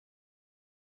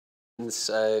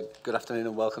Good afternoon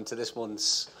and welcome to this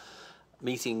month's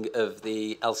meeting of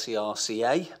the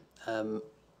LCR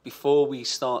Before we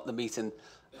start the meeting,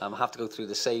 I have to go through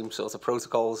the same sort of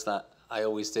protocols that I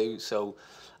always do. So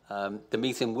the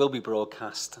meeting will be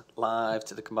broadcast live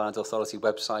to the Combined Authority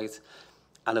website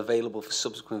and available for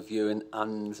subsequent viewing,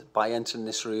 and by entering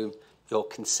this room you're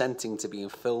consenting to being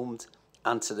filmed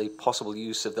and to the possible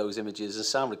use of those images and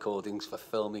sound recordings for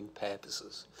filming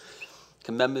purposes.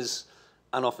 Can members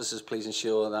and officers please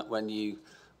ensure that when you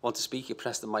want to speak, you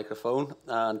press the microphone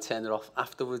and turn it off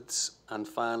afterwards? And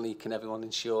finally, can everyone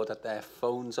ensure that their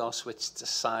phones are switched to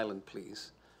silent,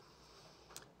 please?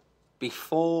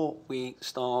 Before we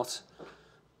start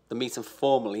the meeting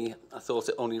formally, I thought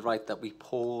it only right that we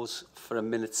pause for a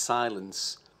minute's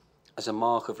silence as a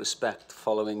mark of respect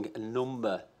following a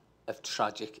number of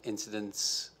tragic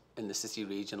incidents in the city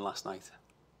region last night.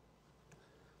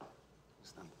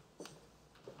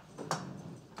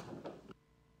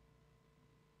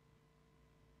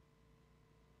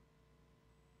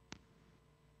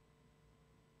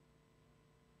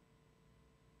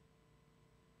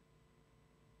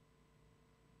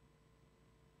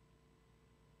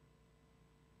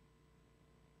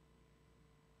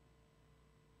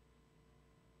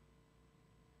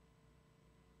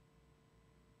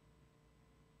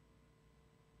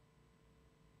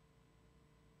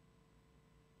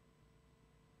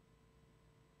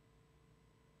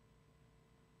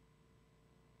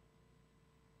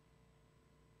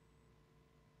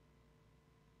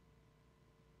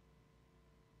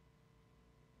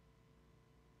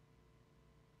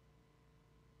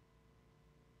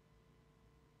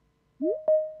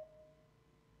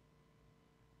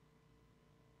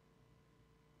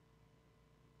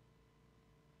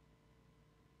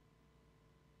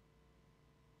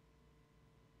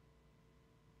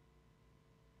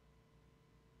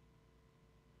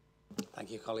 Thank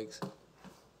you, colleagues.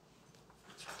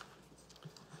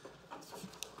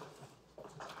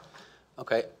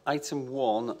 Okay, item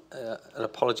 1,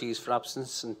 apologies for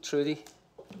absence. And Trudy?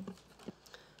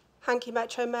 Thank you,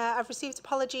 Metro Mayor. I've received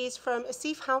apologies from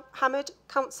Asif Hamid,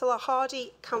 Councillor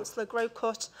Hardy, Councillor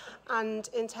Grocott, and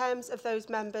in terms of those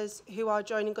members who are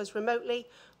joining us remotely,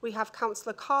 we have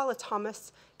Councillor Carla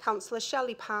Thomas, Councillor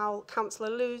Shelley Powell,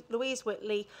 Councillor Louise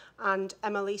Whitley, and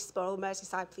Emily Spurrell,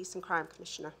 Merseyside Police and Crime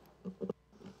Commissioner.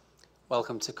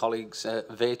 Welcome to colleagues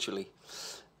virtually.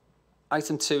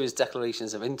 Item 2 is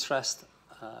declarations of interest.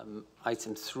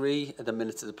 Item 3 are the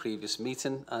minutes of the previous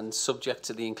meeting, and subject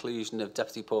to the inclusion of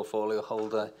Deputy Portfolio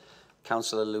Holder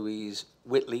Councillor Louise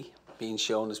Whitley being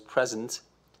shown as present,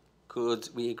 could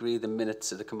we agree the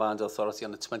minutes of the Combined Authority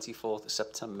on the 24th of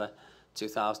September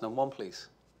 2001, please?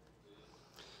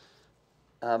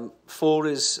 4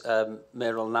 is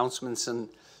mayoral announcements, and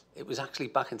it was actually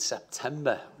back in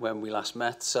September when we last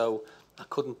met, so I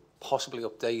couldn't possibly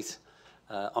update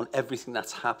on everything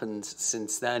that's happened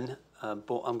since then,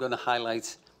 but I'm going to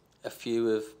highlight a few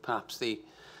of perhaps the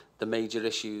major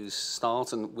issues,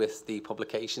 starting with the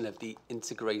publication of the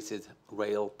Integrated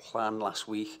Rail Plan last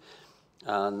week.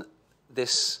 And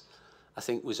this, I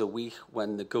think, was a week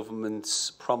when the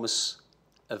government's promise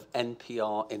of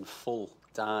NPR in full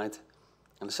died.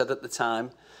 And I said at the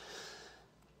time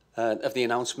of the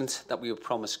announcement that we were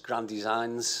promised grand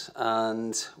designs,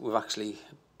 and we've actually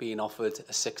been offered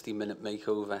a 60-minute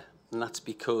makeover. And that's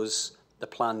because the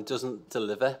plan doesn't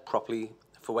deliver properly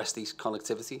for West-East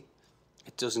connectivity.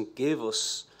 It doesn't give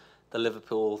us the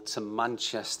Liverpool to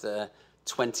Manchester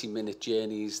 20-minute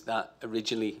journeys that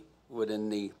originally were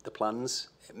in the plans.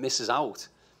 It misses out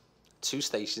 2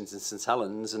 stations in St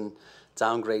Helens and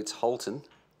downgrades Halton.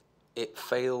 It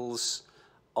fails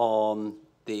on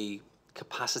the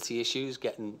capacity issues,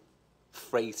 getting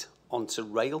freight onto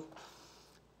rail,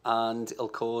 and it'll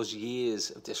cause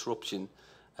years of disruption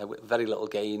with very little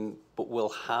gain, but will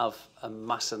have a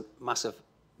massive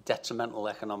detrimental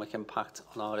economic impact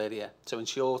on our area. So in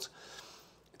short,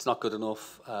 it's not good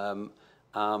enough.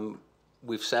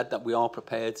 We've said that we are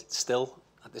prepared still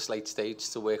at this late stage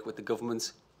to work with the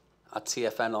government. At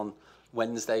TFN on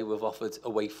Wednesday, we've offered a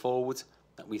way forward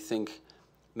that we think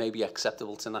may be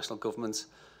acceptable to national government,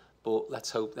 but let's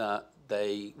hope that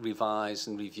they revise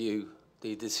and review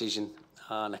the decision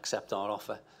and accept our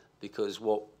offer, because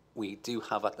what we do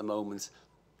have at the moment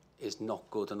is not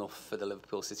good enough for the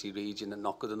Liverpool City region and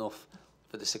not good enough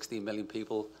for the 16 million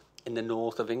people in the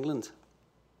north of England.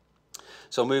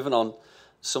 So moving on,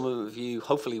 some of you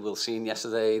hopefully will have seen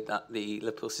yesterday that the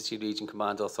Liverpool City Region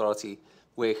Combined Authority,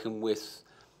 working with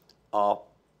our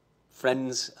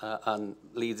friends and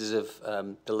leaders of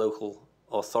the local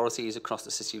authorities across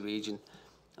the city region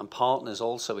and partners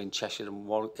also in Cheshire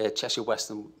and Cheshire West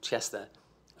and Chester,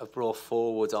 have brought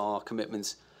forward our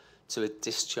commitment to a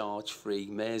discharge-free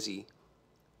Mersey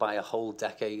by a whole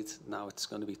decade. Now it's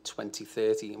going to be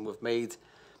 2030, and we've made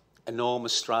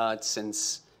enormous strides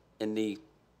since in the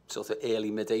sort of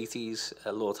early mid-80s.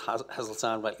 Lord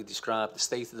Heseltine rightly described the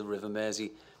state of the River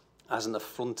Mersey as an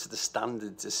affront to the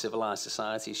standards a civilised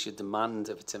society should demand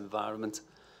of its environment.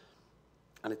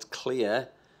 And it's clear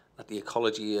that the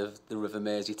ecology of the River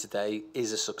Mersey today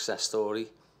is a success story,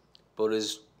 but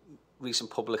as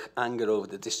recent public anger over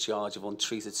the discharge of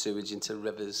untreated sewage into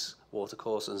rivers,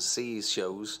 watercourses and seas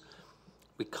shows,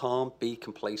 we can't be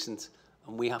complacent,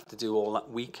 and we have to do all that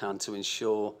we can to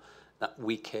ensure that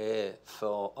we care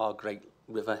for our great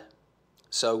river.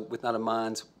 So with that in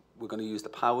mind, we're going to use the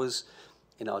powers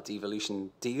in our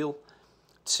devolution deal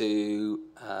to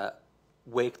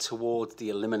work toward the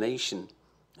elimination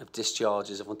of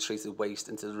discharges of untreated waste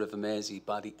into the River Mersey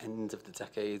by the end of the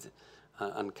decade.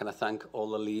 And can I thank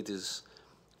all the leaders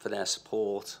for their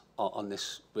support on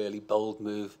this really bold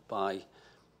move by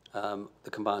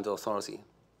the Combined Authority.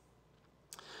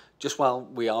 Just while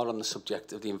we are on the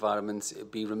subject of the environment,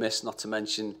 it'd be remiss not to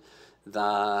mention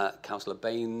that Councillor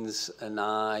Baines and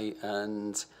I,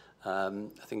 and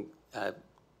I think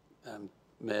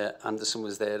Mayor Anderson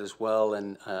was there as well,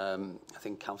 and I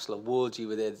think Councillor Wood, you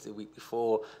were there the week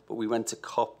before, but we went to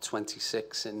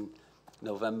COP26 in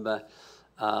November,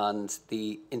 and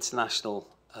the international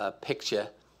picture,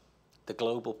 the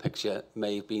global picture,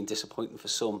 may have been disappointing for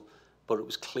some, but it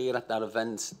was clear at that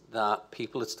event that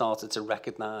people had started to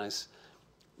recognise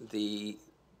the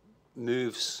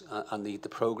moves and the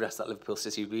progress that Liverpool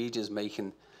City Region is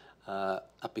making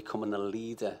at becoming a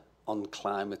leader on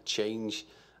climate change.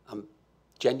 And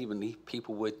genuinely,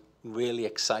 people were really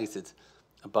excited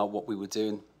about what we were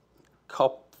doing.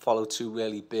 COP followed two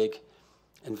really big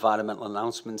environmental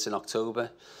announcements in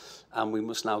October, and we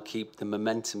must now keep the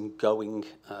momentum going.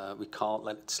 We can't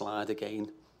let it slide again.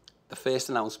 The first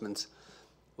announcement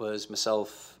was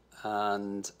myself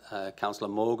and Councillor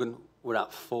Morgan were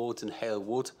at Ford and Hale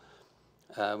Wood,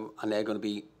 and they're going to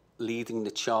be leading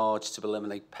the charge to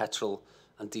eliminate petrol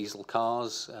and diesel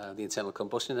cars, the internal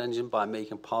combustion engine, by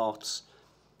making parts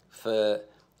for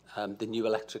the new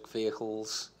electric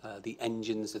vehicles, the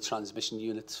engines, the transmission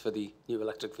units for the new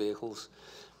electric vehicles.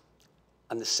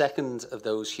 And the second of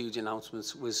those huge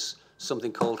announcements was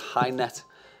something called HiNet.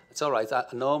 It's all right.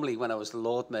 Normally, when I was the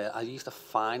Lord Mayor, I used to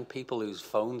fine people whose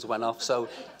phones went off. So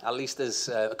at least there's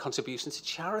a contribution to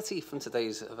charity from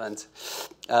today's event.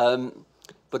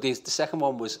 But the second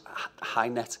one was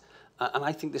HiNet. And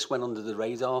I think this went under the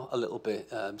radar a little bit,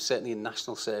 certainly in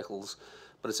national circles.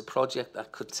 But it's a project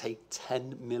that could take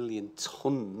 10 million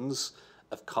tonnes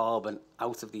of carbon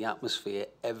out of the atmosphere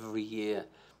every year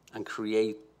and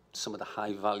create some of the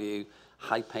high-value,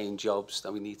 high-paying jobs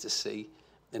that we need to see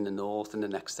in the north in the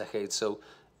next decade. So,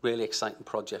 really exciting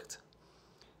project.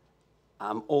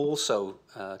 I'm also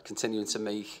continuing to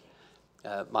make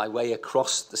my way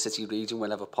across the city region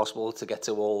whenever possible to get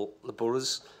to all the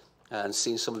boroughs and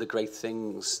seeing some of the great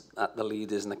things that the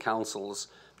leaders and the councils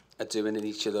are doing in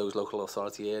each of those local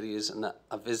authority areas. And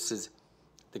I visited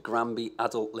the Granby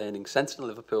Adult Learning Centre in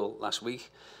Liverpool last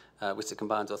week, which the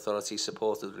Combined Authority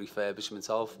supported the refurbishment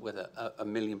of with a £1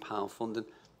 million funding.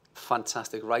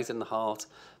 Fantastic, right in the heart,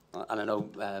 and I know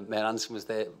Mayor Anderson was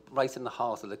there, right in the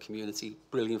heart of the community,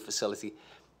 brilliant facility,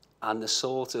 and the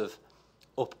sort of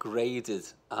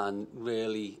upgraded and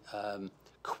really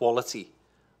quality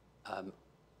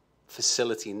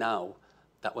facility now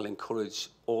that will encourage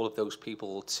all of those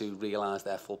people to realise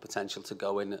their full potential to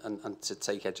go in and to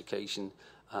take education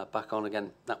back on again.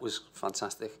 That was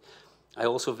fantastic. I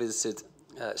also visited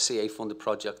a CA-funded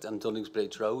project on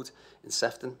Dunningsbridge Road in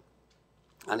Sefton,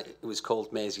 and it was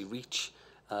called Mersey Reach,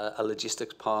 a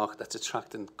logistics park that's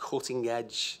attracting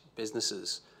cutting-edge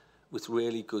businesses with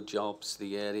really good jobs to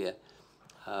the area.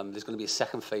 There's going to be a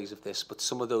second phase of this, but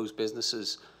some of those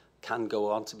businesses can go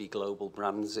on to be global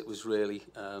brands. It was really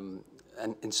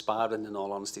inspiring, in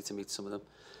all honesty, to meet some of them.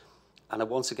 And I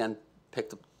once again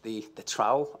picked up the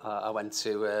trowel. I went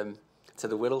to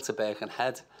the Wirral, to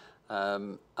Birkenhead,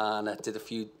 and I did a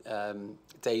few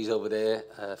days over there,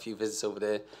 a few visits over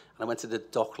there. And I went to the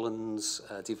Docklands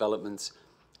development,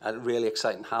 a really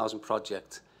exciting housing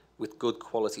project with good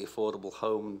quality, affordable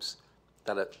homes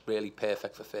that are really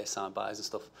perfect for first-time buyers and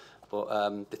stuff.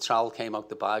 But the trowel came out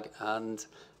the bag, and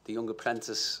the young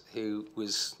apprentice who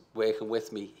was working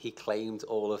with me, he claimed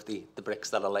all of the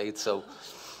bricks that I laid, so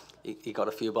he got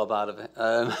a few bob out of it.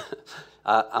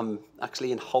 I'm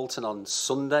actually in Halton on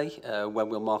Sunday, when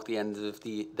we'll mark the end of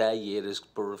their year as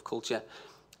Borough of Culture,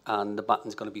 and the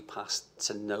baton's going to be passed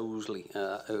to Knowsley,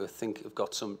 who I think have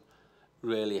got some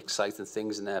really exciting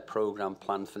things in their programme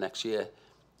planned for next year,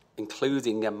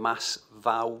 including a mass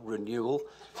vow renewal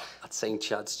at St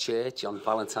Chad's Church on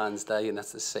Valentine's Day, and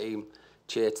that's the same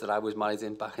church that I was married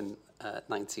in back in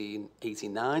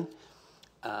 1989.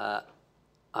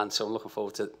 And so I'm looking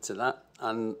forward to that.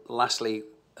 And lastly,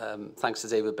 thanks to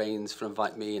David Baines for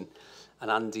inviting me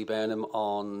and Andy Burnham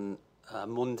on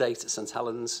Monday to St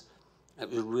Helens. It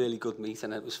was a really good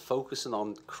meeting. It was focusing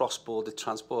on cross-border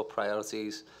transport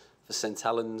priorities for St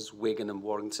Helens, Wigan and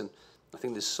Warrington. I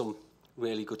think there's some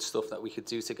really good stuff that we could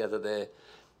do together there.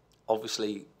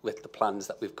 Obviously, with the plans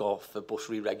that we've got for bus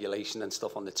re-regulation and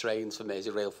stuff on the trains for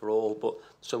Major Rail for All, but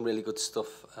some really good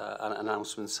stuff and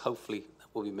announcements, hopefully, that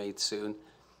will be made soon.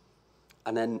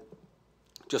 And then,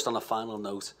 just on a final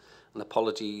note, and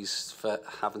apologies for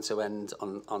having to end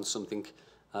on something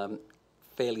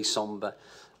fairly sombre,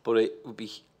 but it would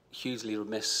be hugely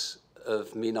remiss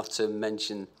of me not to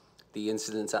mention the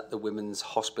incident at the Women's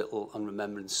Hospital on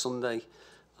Remembrance Sunday.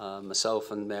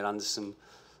 Myself and Mayor Anderson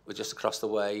were just across the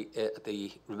way at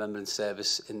the Remembrance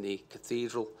service in the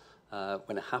cathedral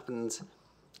when it happened.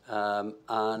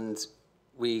 And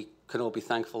we can all be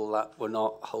thankful that we're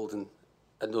not holding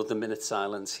another minute's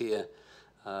silence here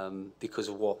because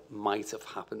of what might have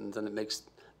happened, and it makes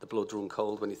the blood run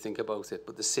cold when you think about it.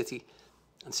 But the city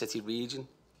and city region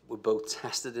were both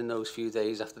tested in those few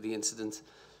days after the incident.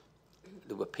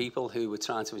 There were people who were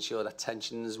trying to ensure that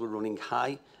tensions were running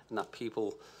high and that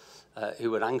people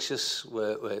who were anxious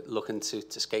were looking to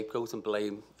scapegoat and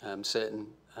blame certain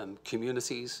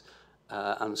communities.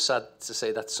 I'm sad to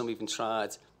say that some even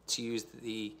tried to use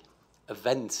the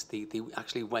event. They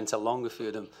actually went along a few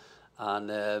of them,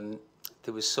 and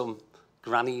there was some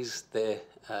grannies there,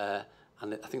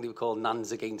 and I think they were called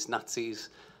Nans Against Nazis,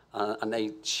 and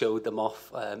they showed them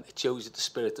off. It shows you the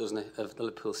spirit, doesn't it, of the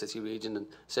Liverpool City region and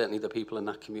certainly the people in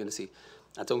that community.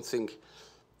 I don't think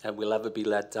we'll ever be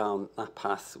led down that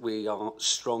path. We are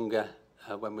stronger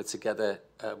when we're together.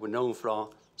 We're known for our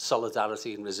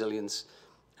solidarity and resilience,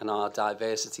 and our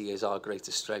diversity is our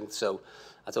greatest strength. So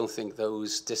I don't think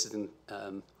those dissident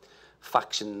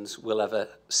factions will ever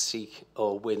seek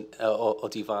or win or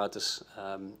divide us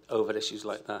over issues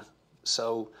like that.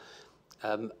 So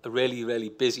a really, really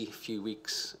busy few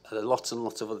weeks. Lots and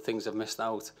lots of other things I've missed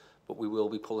out, but we will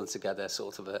be pulling together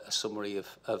sort of a summary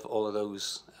of all of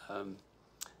those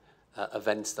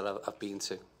events that I've been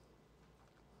to.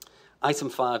 Item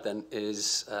 5 then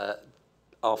is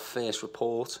our first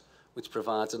report, which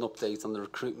provides an update on the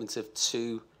recruitment of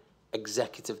 2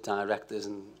 executive directors,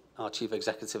 and our chief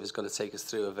executive is going to take us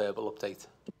through a verbal update.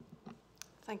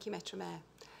 Thank you, Metro Mayor.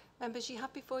 Members, you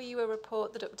have before you a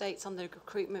report that updates on the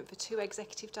recruitment for 2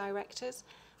 executive directors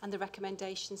and the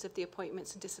recommendations of the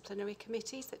appointments and disciplinary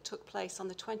committees that took place on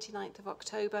the 29th of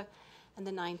October and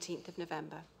the 19th of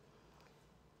November.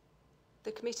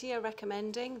 The committee are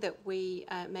recommending that we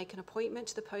make an appointment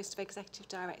to the post of Executive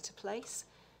Director place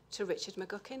to Richard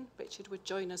McGuckin. Richard would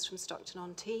join us from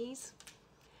Stockton-on-Tees.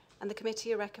 And the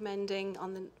committee are recommending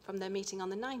from their meeting on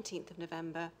the 19th of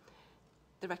November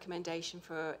the recommendation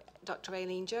for Dr.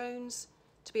 Aileen Jones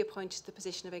to be appointed to the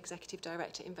position of Executive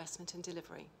Director Investment and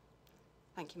Delivery.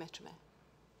 Thank you, Metro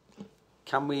Mayor.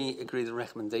 Can we agree the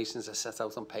recommendations are set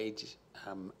out on page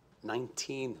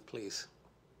 19, please?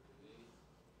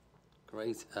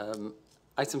 Great.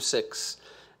 Item 6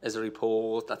 is a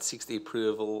report that seeks the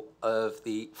approval of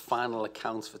the final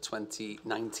accounts for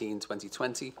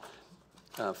 2019-2020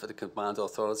 for the Combined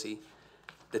Authority.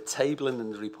 The tabling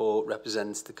in the report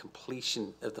represents the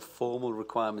completion of the formal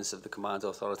requirements of the Combined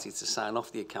Authority to sign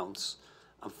off the accounts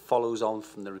and follows on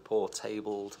from the report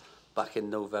tabled back in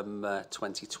November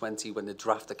 2020 when the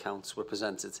draft accounts were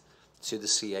presented to the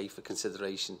CA for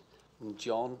consideration. And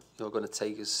John, you're going to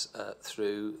take us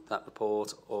through that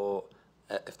report, or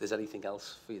if there's anything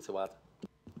else for you to add.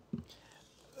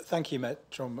 Thank you,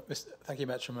 Metro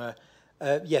Mayor.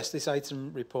 Yes, this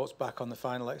item reports back on the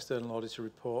final external auditor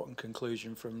report and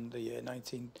conclusion from the year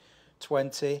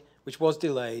 1920, which was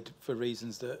delayed for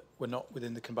reasons that were not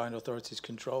within the Combined Authority's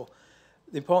control.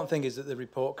 The important thing is that the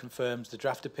report confirms the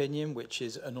draft opinion, which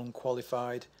is an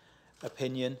unqualified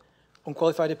opinion.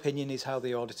 Unqualified opinion is how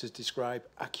the auditors describe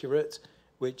accurate,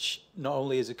 which not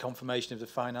only is a confirmation of the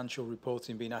financial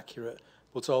reporting being accurate,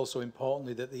 but also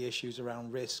importantly that the issues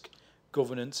around risk,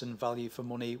 governance and value for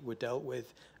money were dealt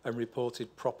with and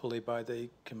reported properly by the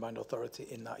Combined Authority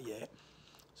in that year.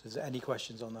 So if there's any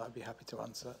questions on that, I'd be happy to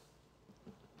answer.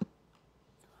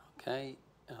 Okay.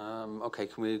 Okay,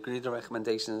 can we agree the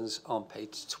recommendations on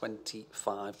page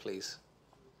 25, please?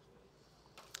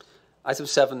 Item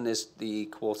 7 is the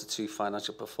Q2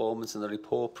 financial performance, and the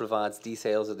report provides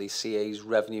details of the CA's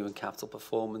revenue and capital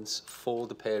performance for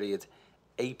the period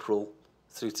April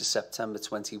through to September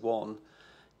 21,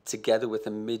 together with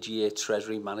a mid-year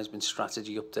Treasury Management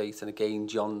Strategy update. And again,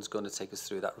 John's going to take us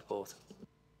through that report.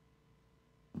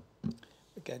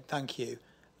 Again, thank you.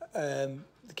 The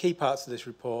key parts of this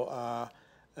report are,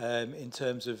 in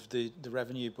terms of the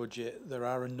revenue budget, there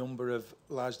are a number of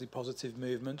largely positive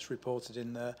movements reported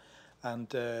in there, and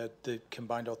the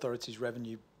Combined Authority's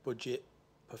revenue budget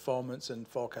performance and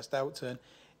forecast outturn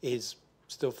is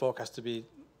still forecast to be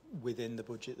within the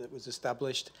budget that was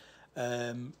established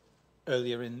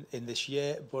earlier in this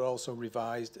year, but also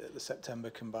revised at the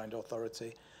September Combined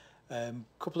Authority. A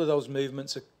couple of those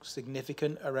movements are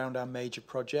significant around our major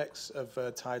projects of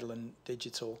tidal and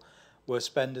digital, where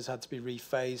spend has had to be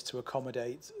rephased to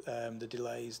accommodate the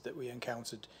delays that we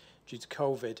encountered due to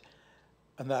COVID,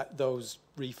 and that those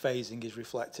rephasing is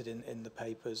reflected in the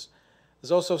papers.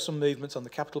 There's also some movements on the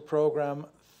capital programme,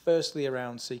 firstly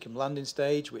around Seacombe Landing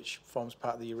Stage, which forms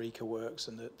part of the Eureka Works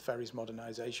and the Ferries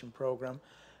Modernisation Programme,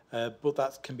 but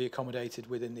that can be accommodated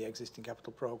within the existing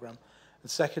capital programme.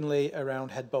 And secondly,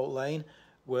 around Headbolt Lane,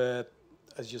 where,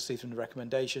 as you'll see from the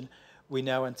recommendation, we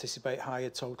now anticipate higher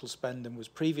total spend than was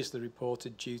previously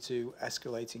reported due to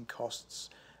escalating costs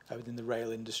within the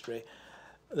rail industry.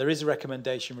 There is a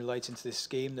recommendation relating to this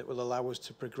scheme that will allow us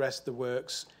to progress the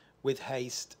works with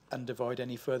haste and avoid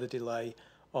any further delay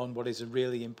on what is a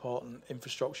really important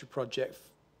infrastructure project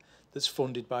that's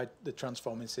funded by the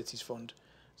Transforming Cities Fund.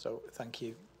 So thank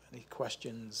you. Any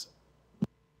questions?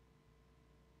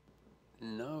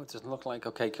 No, it doesn't look like.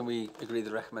 Okay, can we agree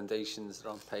the recommendations are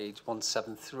on page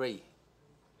 173?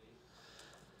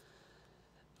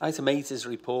 Item 8 is a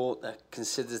report that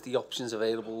considers the options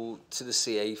available to the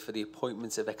CA for the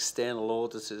appointment of external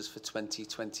auditors for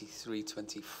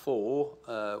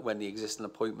 2023-24 when the existing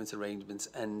appointment arrangements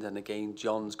end. And again,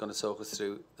 John's going to talk us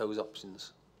through those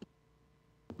options.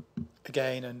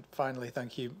 Again, and finally,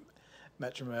 thank you,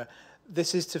 Metro Mayor.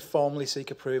 This is to formally seek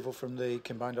approval from the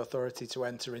Combined Authority to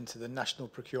enter into the National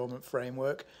Procurement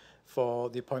Framework for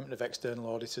the appointment of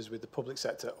external auditors with the Public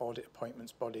Sector Audit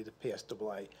Appointments Body, the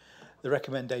PSAA. The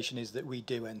recommendation is that we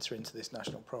do enter into this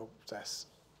national process.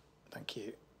 Thank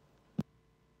you.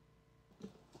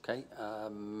 Okay,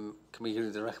 can we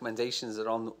hear the recommendations that are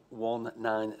on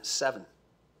 197?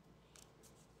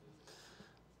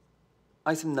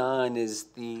 Item 9 is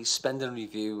the spending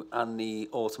review and the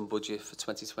autumn budget for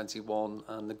 2021,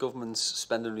 and the government's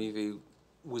spending review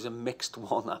was a mixed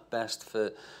one at best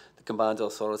for the Combined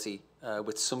Authority,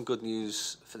 with some good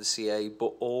news for the CA,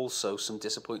 but also some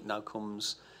disappointing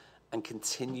outcomes and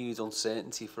continued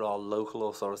uncertainty for our local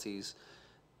authorities.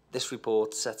 This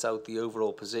report sets out the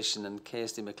overall position, and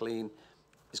Kirsty McLean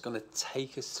is going to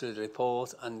take us through the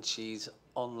report, and she's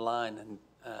online and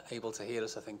able to hear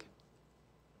us, I think.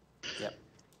 Yeah.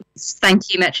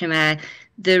 Thank you, Metro Mayor.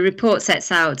 The report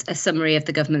sets out a summary of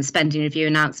the government spending review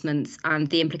announcements and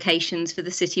the implications for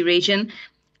the city region.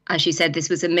 As you said, this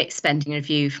was a mixed spending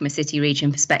review from a city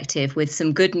region perspective, with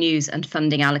some good news and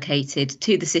funding allocated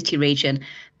to the city region,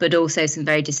 but also some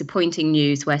very disappointing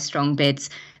news where strong bids,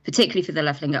 particularly for the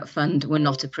Levelling Up Fund, were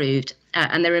not approved.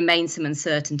 And there remains some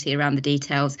uncertainty around the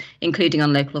details, including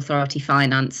on local authority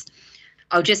finance.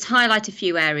 I'll just highlight a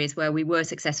few areas where we were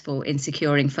successful in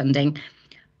securing funding.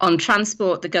 On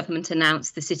transport, the government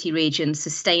announced the city region's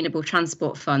Sustainable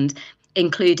Transport Fund,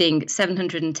 including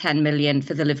 £710 million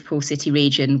for the Liverpool city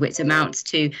region, which amounts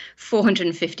to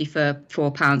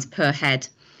 £454 per head.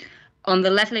 On the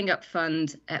Levelling Up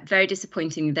Fund, very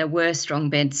disappointingly, there were strong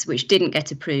bids which didn't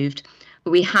get approved,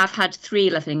 but we have had 3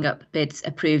 Levelling Up bids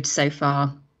approved so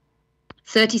far.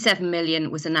 £37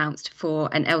 million was announced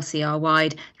for an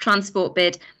LCR-wide transport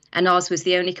bid, and ours was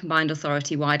the only Combined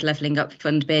Authority-wide Levelling Up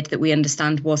Fund bid that we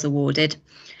understand was awarded.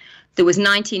 There was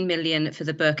 £19 million for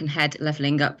the Birkenhead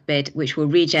Levelling Up bid, which will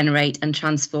regenerate and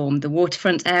transform the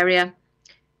waterfront area.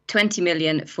 £20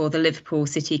 million for the Liverpool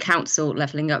City Council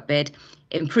Levelling Up bid,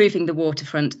 improving the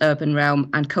waterfront, urban realm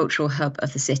and cultural hub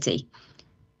of the city.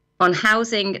 On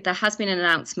housing, there has been an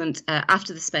announcement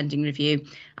after the spending review,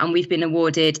 and we've been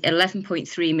awarded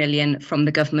 £11.3 million from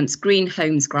the government's Green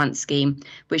Homes Grant Scheme,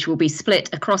 which will be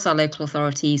split across our local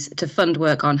authorities to fund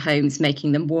work on homes,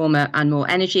 making them warmer and more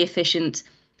energy efficient.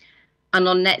 And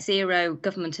on net zero,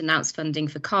 government announced funding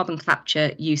for carbon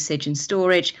capture, usage and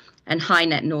storage, and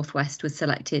HyNet Northwest was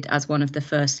selected as one of the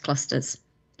first clusters.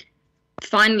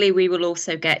 Finally, we will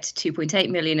also get £2.8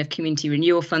 million of community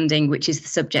renewal funding, which is the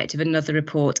subject of another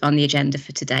report on the agenda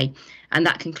for today. And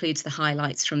that concludes the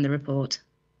highlights from the report.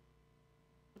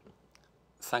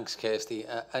 Thanks, Kirsty.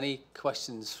 Any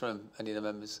questions from any of the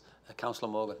members?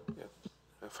 Councillor Morgan. Yeah.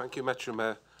 Thank you, Metro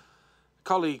Mayor.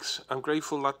 Colleagues, I'm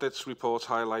grateful that this report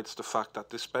highlights the fact that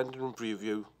this spending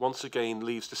review once again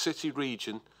leaves the city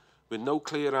region with no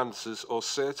clear answers or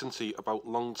certainty about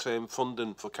long-term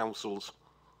funding for councils.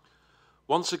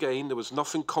 Once again, there was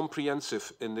nothing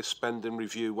comprehensive in this spending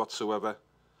review whatsoever.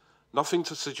 Nothing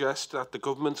to suggest that the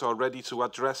government are ready to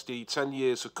address the 10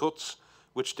 years of cuts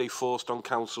which they forced on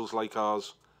councils like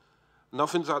ours.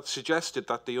 Nothing that suggested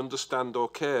that they understand or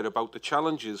care about the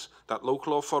challenges that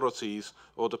local authorities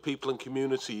or the people and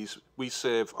communities we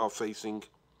serve are facing.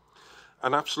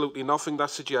 And absolutely nothing that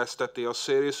suggests that they are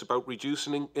serious about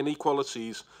reducing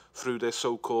inequalities through their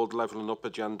so-called levelling up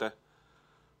agenda.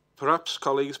 Perhaps,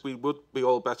 colleagues, we would be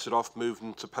all better off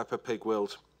moving to Peppa Pig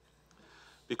world.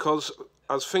 Because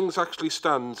as things actually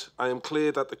stand, I am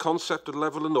clear that the concept of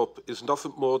levelling up is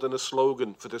nothing more than a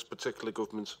slogan for this particular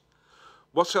government.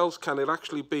 What else can it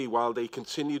actually be while they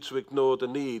continue to ignore the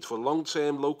need for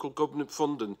long-term local government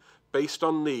funding based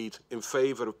on need in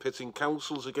favour of pitting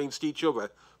councils against each other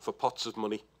for pots of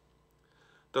money?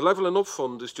 The Levelling Up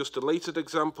Fund is just a latest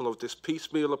example of this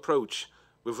piecemeal approach,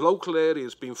 with local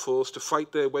areas being forced to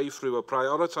fight their way through a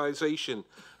prioritisation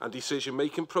and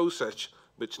decision-making process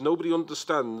which nobody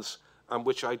understands and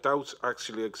which I doubt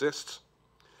actually exists.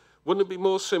 Wouldn't it be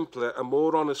more simpler and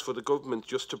more honest for the government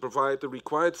just to provide the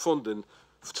required funding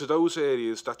to those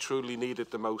areas that truly need it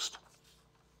the most?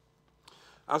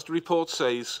 As the report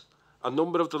says, a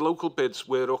number of the local bids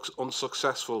were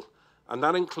unsuccessful, and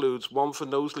that includes one for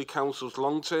Knowsley Council's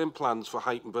long-term plans for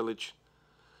Heighton Village.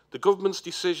 The government's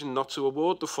decision not to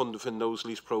award the funding for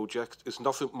Knowsley's project is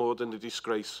nothing more than a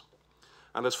disgrace.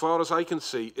 And as far as I can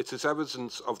see, it is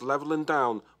evidence of levelling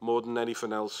down more than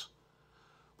anything else.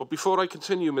 But before I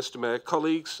continue, Mr Mayor,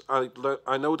 colleagues,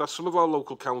 I know that some of our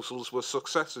local councils were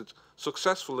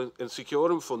successful in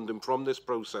securing funding from this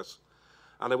process.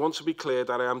 And I want to be clear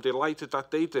that I am delighted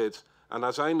that they did, and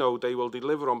as I know, they will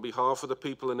deliver on behalf of the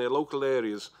people in their local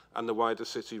areas and the wider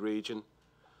city region.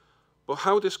 But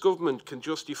how this government can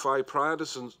justify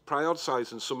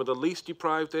prioritising some of the least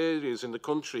deprived areas in the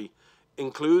country,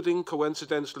 including,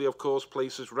 coincidentally, of course,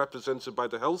 places represented by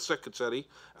the Health Secretary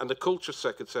and the Culture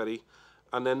Secretary,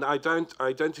 and then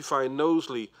identifying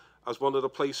Knowsley as one of the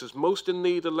places most in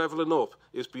need of levelling up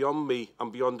is beyond me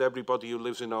and beyond everybody who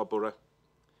lives in our borough.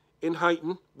 In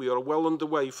Heighton, we are well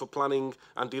underway for planning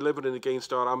and delivering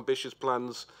against our ambitious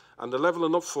plans, and the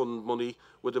Levelling Up Fund money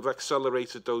would have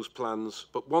accelerated those plans.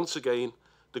 But once again,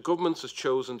 the government has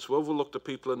chosen to overlook the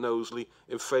people of Knowsley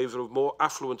in favour of more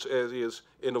affluent areas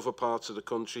in other parts of the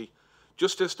country,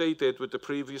 just as they did with the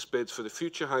previous bids for the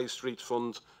Future High Street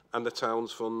Fund and the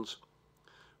Towns Fund.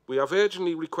 We have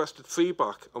urgently requested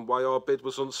feedback on why our bid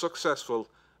was unsuccessful,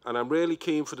 and I'm really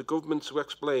keen for the government to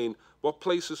explain what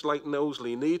places like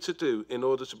Knowsley need to do in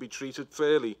order to be treated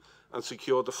fairly and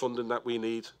secure the funding that we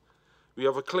need. We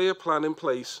have a clear plan in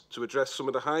place to address some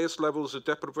of the highest levels of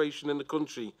deprivation in the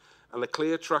country and a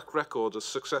clear track record of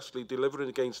successfully delivering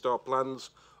against our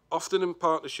plans, often in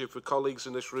partnership with colleagues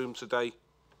in this room today.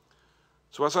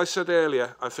 So as I said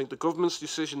earlier, I think the government's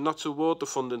decision not to award the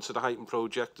funding to the Heighton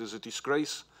project is a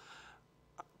disgrace,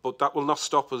 but that will not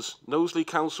stop us. Knowsley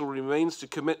Council remains to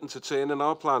committing to turning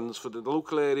our plans for the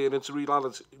local area into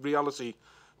reality,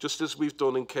 just as we've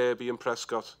done in Kirkby and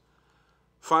Prescott.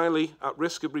 Finally, at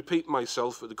risk of repeating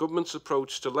myself, the government's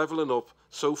approach to levelling up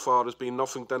so far has been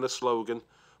nothing than a slogan,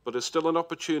 but there's still an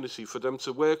opportunity for them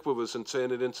to work with us and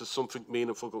turn it into something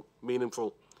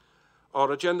meaningful.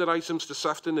 Our agenda items this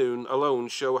afternoon alone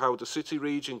show how the city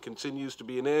region continues to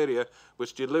be an area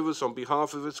which delivers on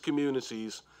behalf of its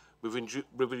communities, with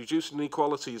reducing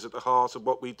inequalities at the heart of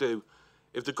what we do.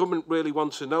 If the government really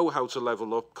wants to know how to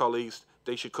level up, colleagues,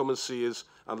 they should come and see us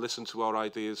and listen to our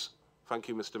ideas. Thank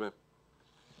you, Mr Mayor.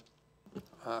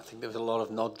 I think there was a lot of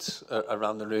nods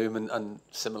around the room and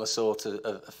similar sort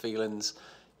of feelings.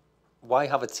 Why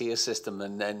have a tier system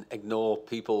and then ignore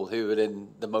people who are in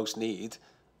the most need,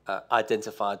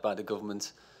 identified by the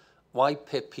government? Why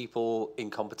pit people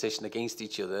in competition against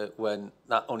each other when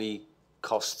that only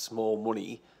costs more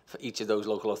money for each of those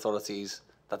local authorities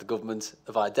that the government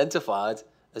have identified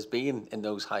as being in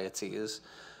those higher tiers?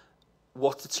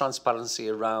 What's the transparency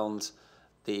around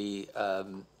the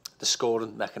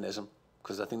scoring mechanism?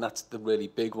 Because I think that's the really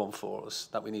big one for us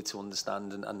that we need to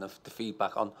understand, and the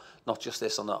feedback on not just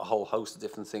this, on a whole host of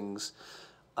different things.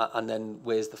 And then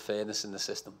where's the fairness in the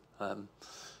system?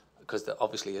 Because there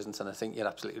obviously isn't, and I think you're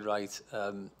absolutely right.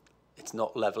 It's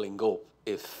not levelling up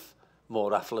if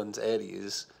more affluent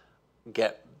areas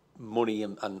get money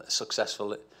and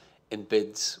successful in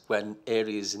bids when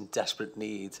areas in desperate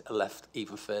need are left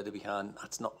even further behind.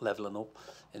 That's not levelling up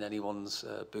in anyone's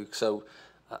book. So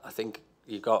I think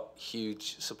you've got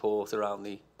huge support around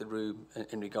the room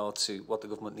in regard to what the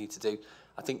government need to do.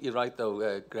 I think you're right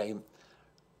though, Graham.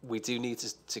 We do need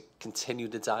to continue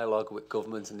the dialogue with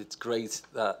government, and it's great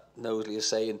that Knowsley is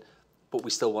saying, but we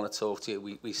still want to talk to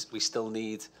you. We still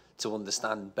need to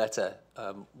understand better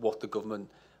what the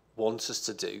government wants us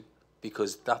to do,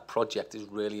 because that project is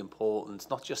really important,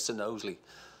 not just to Knowsley,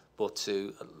 but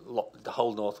to the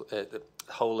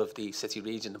whole of the city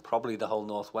region, and probably the whole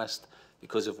northwest,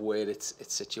 because of where it's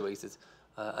situated,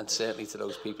 and certainly to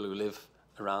those people who live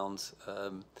around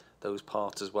those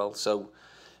parts as well. So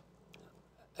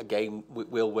again,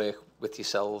 we'll work with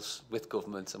yourselves, with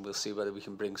government, and we'll see whether we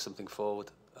can bring something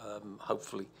forward,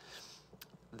 hopefully.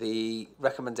 The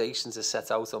recommendations are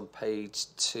set out on page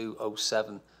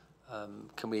 207.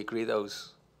 Can we agree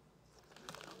those?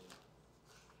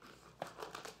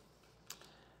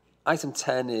 Item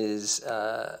 10 is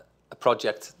a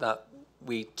project that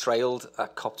we trailed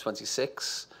at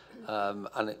COP26,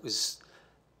 and it was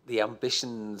the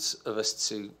ambitions of us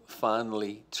to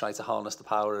finally try to harness the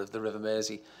power of the River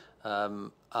Mersey.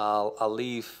 I'll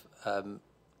leave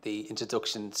the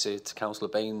introduction to Councillor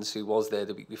Baines, who was there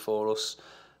the week before us,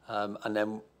 and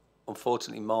then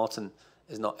unfortunately Martin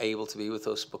is not able to be with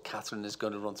us, but Catherine is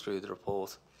going to run through the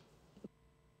report.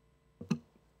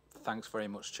 Thanks very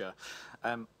much, Chair.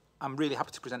 I'm really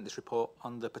happy to present this report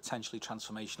on the potentially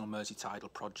transformational Mersey Tidal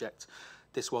project.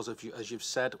 This was, as you've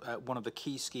said, one of the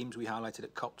key schemes we highlighted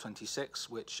at COP26,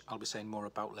 which I'll be saying more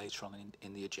about later on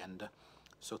in the agenda.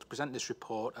 So to present this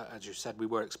report, as you said, we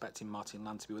were expecting Martin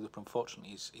Land to be with us, but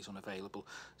unfortunately he's unavailable.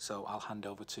 So I'll hand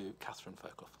over to Catherine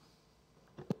Fairclough.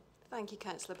 Thank you,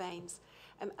 Councillor Baines.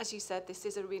 As you said, this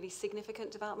is a really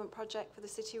significant development project for the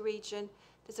city region.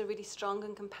 There's a really strong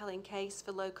and compelling case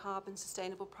for low carbon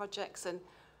sustainable projects, and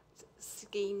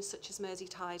schemes such as Mersey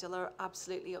Tidal are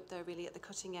absolutely up there, really at the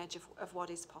cutting edge of what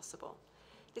is possible.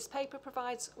 This paper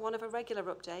provides one of a regular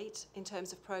update in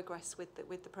terms of progress with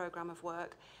the programme of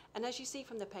work, and as you see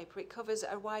from the paper, it covers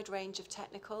a wide range of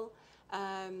technical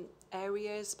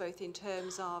areas, both in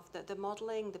terms of the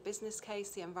modelling, the business case,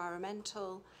 the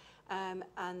environmental,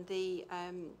 and the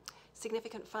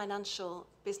significant financial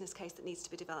business case that needs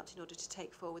to be developed in order to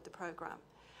take forward the programme.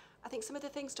 I think some of the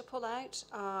things to pull out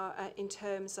are in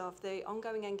terms of the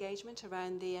ongoing engagement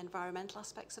around the environmental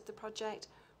aspects of the project,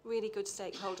 really good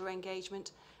stakeholder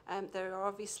engagement. There are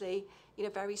obviously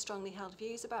very strongly held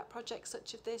views about projects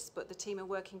such as this, but the team are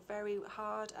working very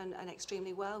hard and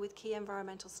extremely well with key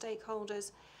environmental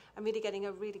stakeholders, and really getting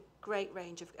a really great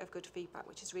range of good feedback,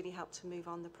 which has really helped to move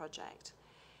on the project.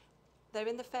 They're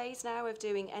in the phase now of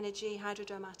doing energy,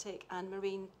 hydrodynamic and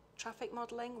marine traffic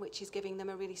modelling, which is giving them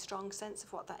a really strong sense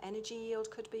of what that energy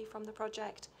yield could be from the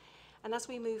project. And as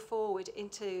we move forward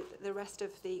into the rest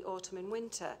of the autumn and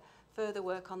winter, further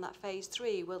work on that phase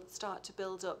 3 will start to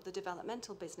build up the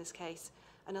developmental business case,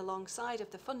 and alongside of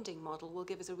the funding model will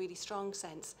give us a really strong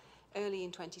sense early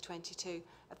in 2022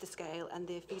 of the scale and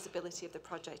the feasibility of the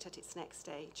project at its next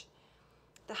stage.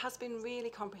 There has been really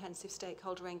comprehensive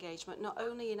stakeholder engagement, not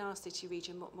only in our city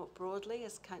region, but more broadly,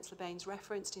 as Councillor Baines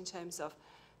referenced, in terms of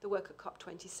the work at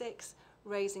COP26,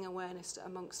 raising awareness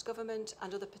amongst government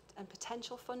and other and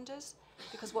potential funders,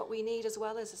 because what we need as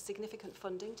well as a significant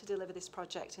funding to deliver this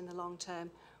project in the long term,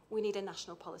 we need a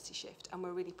national policy shift, and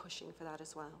we're really pushing for that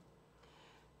as well.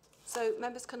 So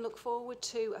members can look forward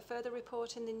to a further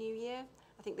report in the new year.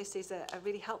 I think this is a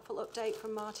really helpful update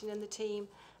from Martin and the team,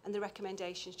 and the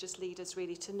recommendations just lead us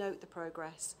really to note the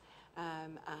progress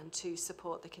and to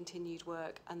support the continued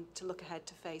work and to look ahead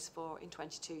to phase 4 in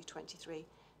 22, 23,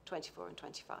 24 and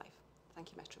 25. Thank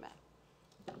you, Metro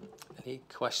Mayor. Any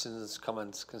questions,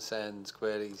 comments, concerns,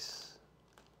 queries?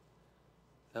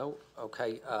 No?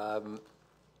 Okay.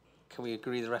 Can we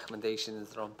agree the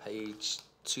recommendations are on page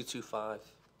 225?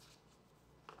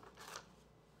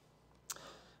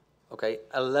 Okay.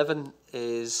 11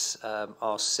 is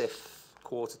our SIF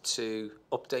Q2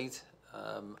 update,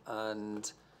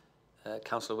 and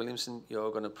Councillor Williamson, you're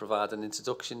going to provide an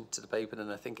introduction to the paper,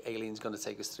 and I think Aileen's going to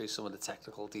take us through some of the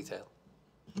technical detail.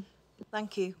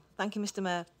 Thank you, Mr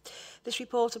Mayor. This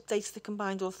report updates the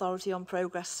Combined Authority on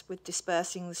progress with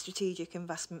dispersing the Strategic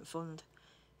Investment Fund.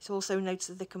 It also notes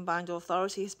that the Combined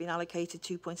Authority has been allocated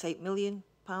 £2.8 million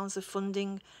of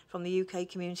funding from the UK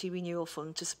Community Renewal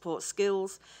Fund to support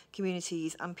skills,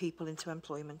 communities and people into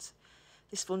employment.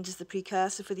 This fund is the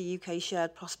precursor for the UK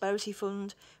Shared Prosperity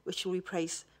Fund, which will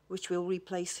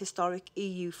replace historic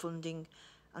EU funding,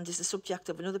 and is the subject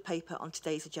of another paper on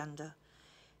today's agenda.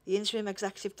 The Interim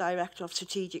Executive Director of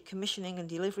Strategic Commissioning and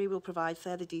Delivery will provide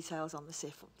further details on the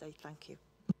SIF update. Thank you.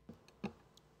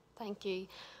 Thank you.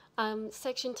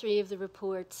 Section 3 of the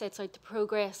report sets out the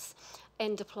progress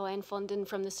in deploying funding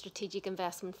from the Strategic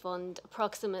Investment Fund.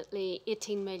 Approximately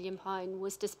 £18 million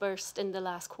was disbursed in the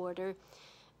last quarter.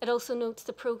 It also notes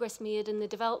the progress made in the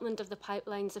development of the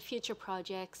pipelines of future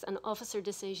projects and officer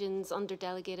decisions under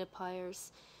delegated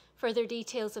powers. Further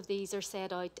details of these are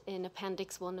set out in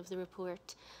Appendix 1 of the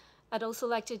report. I'd also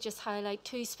like to just highlight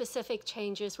two specific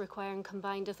changes requiring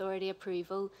combined authority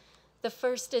approval. The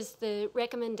first is the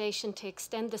recommendation to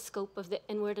extend the scope of the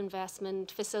Inward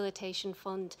Investment Facilitation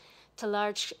Fund to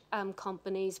large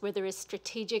companies where there is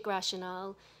strategic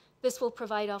rationale. This will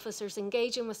provide officers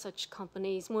engaging with such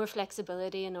companies more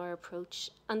flexibility in our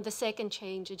approach. And the second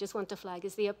change I just want to flag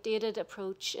is the updated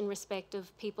approach in respect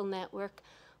of People Network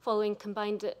following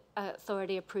combined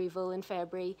authority approval in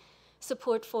February.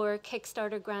 Support for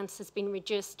Kickstarter grants has been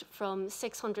reduced from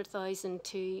 600,000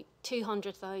 to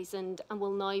 200,000 and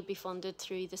will now be funded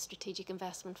through the Strategic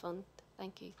Investment Fund.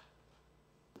 Thank you.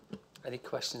 Any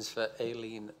questions for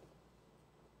Aileen?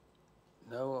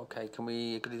 No? Okay. Can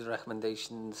we agree the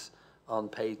recommendations on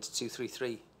page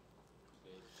 233?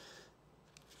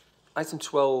 Item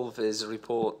 12 is a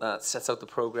report that sets out the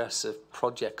progress of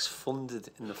projects funded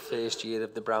in the first year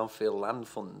of the Brownfield Land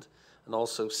Fund and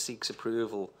also seeks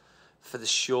approval for the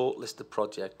short list of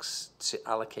projects to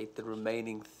allocate the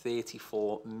remaining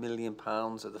 £34 million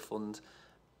of the fund.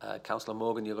 Councillor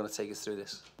Morgan, you're going to take us through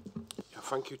this. Yeah,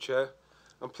 thank you, Chair.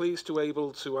 I'm pleased to be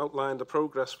able to outline the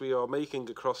progress we are making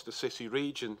across the City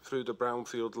region through the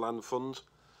Brownfield Land Fund.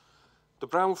 The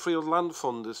Brownfield Land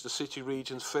Fund is the City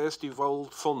region's first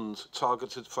evolved fund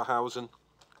targeted for housing,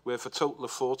 worth a total of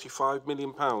 £45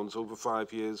 million over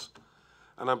 5 years.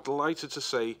 And I'm delighted to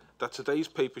say that today's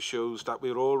paper shows that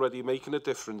we're already making a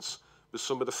difference, with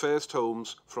some of the first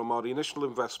homes from our initial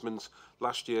investment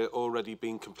last year already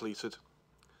being completed.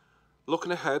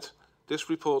 Looking ahead,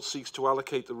 this report seeks to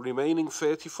allocate the remaining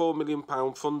 £34 million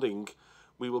funding.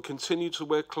 We will continue to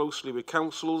work closely with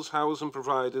councils, housing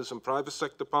providers and private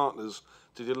sector partners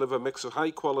to deliver a mix of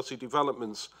high-quality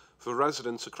developments for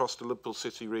residents across the Liverpool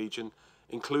City region,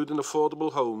 including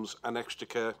affordable homes and extra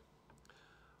care.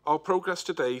 Our progress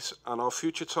to date and our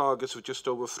future targets of just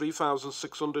over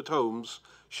 3,600 homes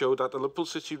show that the Liverpool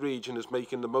City region is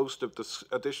making the most of the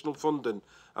additional funding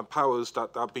and powers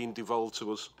that are being devolved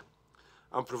to us,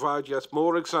 and provide yet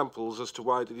more examples as to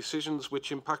why the decisions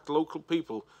which impact local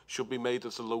people should be made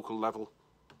at a local level.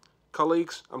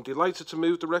 Colleagues, I'm delighted to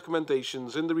move the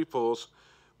recommendations in the report,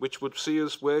 which would see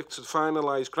us work to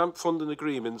finalise grant funding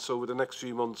agreements over the next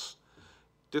few months.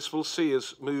 This will see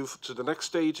us move to the next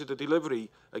stage of the delivery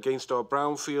against our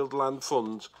Brownfield Land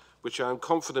Fund, which I am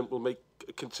confident will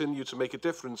continue to make a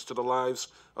difference to the lives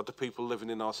of the people living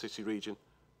in our city region.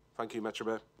 Thank you, Metro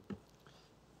Mayor.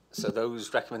 So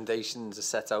those recommendations are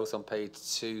set out on page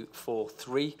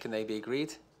 243. Can they be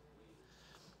agreed?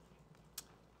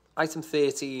 Item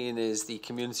 13 is the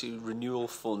Community Renewal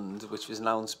Fund, which was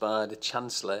announced by the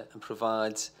Chancellor and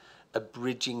provides a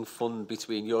bridging fund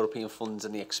between European funds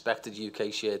and the expected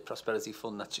UK Shared Prosperity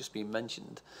Fund that's just been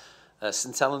mentioned.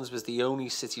 St Helens was the only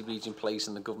city region placed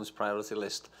on the government's priority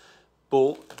list,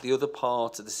 but the other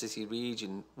parts of the city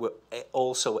region were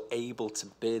also able to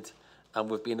bid, and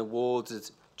we've been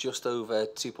awarded just over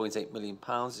 £2.8 million,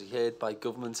 as you heard, by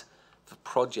government for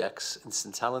projects in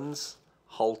St Helens,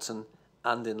 Halton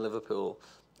and in Liverpool,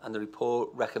 and the report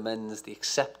recommends the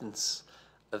acceptance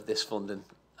of this funding.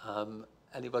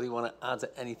 Anybody want to add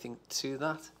anything to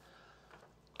that?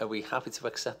 Are we happy to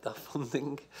accept that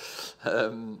funding?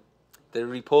 The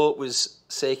report was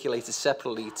circulated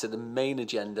separately to the main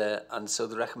agenda, and so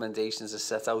the recommendations are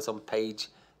set out on page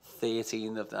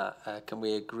 13 of that. Can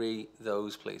we agree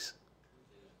those, please?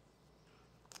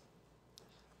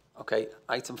 Okay,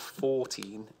 item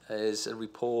 14 is a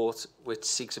report which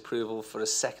seeks approval for a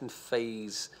second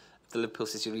phase of the Liverpool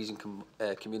City Region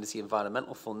Community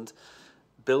Environmental Fund,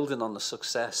 building on the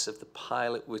success of the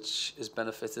pilot which has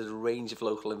benefited a range of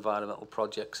local environmental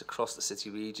projects across the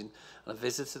city region. And I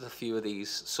visited a few of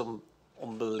these, some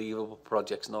unbelievable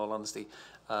projects in all honesty,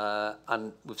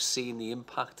 and we've seen the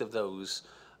impact of those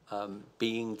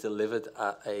being delivered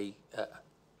at a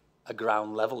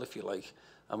ground level, if you like,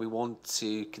 and we want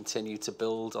to continue to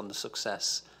build on the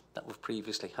success that we've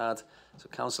previously had. So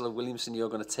Councillor Williamson, you're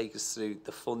going to take us through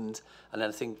the fund, and then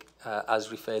I think,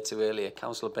 as referred to earlier,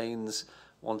 Councillor Baines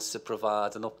wants to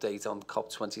provide an update on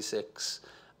COP26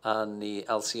 and the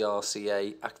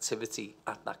LCRCA activity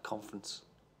at that conference.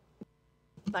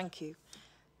 Thank you.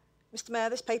 Mr Mayor,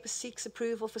 this paper seeks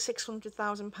approval for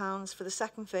 £600,000 for the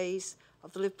second phase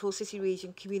of the Liverpool City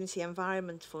Region Community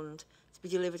Environment Fund to be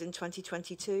delivered in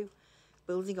 2022,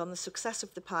 building on the success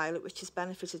of the pilot, which has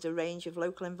benefited a range of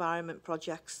local environment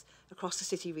projects across the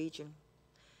city region.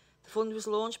 The fund was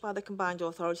launched by the Combined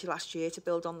Authority last year to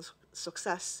build on the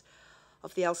success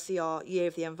of the LCR Year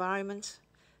of the Environment.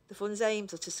 The fund's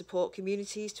aims are to support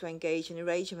communities to engage in a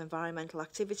range of environmental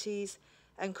activities,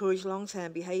 encourage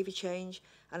long-term behaviour change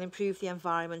and improve the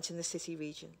environment in the city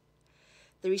region.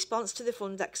 The response to the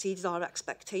fund exceeded our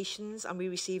expectations and we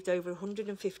received over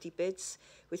 150 bids,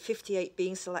 with 58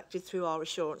 being selected through our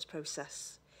assurance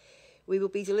process. We will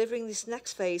be delivering this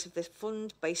next phase of the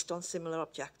fund based on similar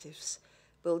objectives,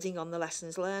 building on the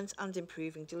lessons learned and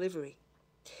improving delivery.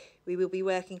 We will be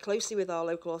working closely with our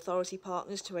local authority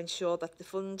partners to ensure that the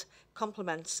fund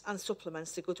complements and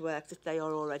supplements the good work that they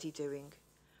are already doing.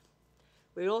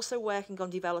 We're also working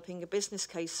on developing a business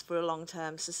case for a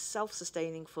long-term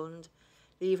self-sustaining fund,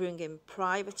 levering in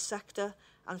private sector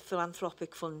and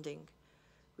philanthropic funding.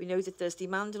 We know that there's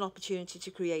demand and opportunity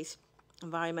to create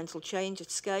environmental change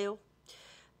at scale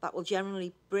that will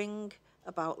generally bring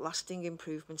about lasting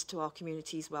improvements to our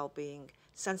community's well-being,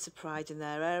 sense of pride in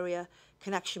their area,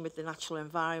 connection with the natural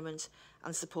environment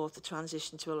and support the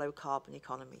transition to a low-carbon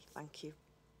economy. Thank you.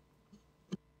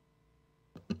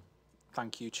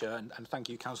 Thank you, Chair, and thank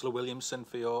you, Councillor Williamson,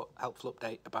 for your helpful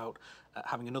update about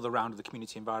having another round of the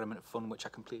Community Environment Fund, which I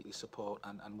completely support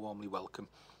and warmly welcome.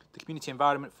 The Community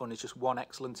Environment Fund is just one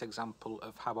excellent example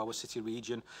of how our city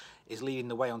region is leading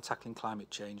the way on tackling climate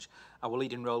change. Our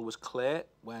leading role was clear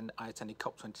when I attended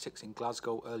COP26 in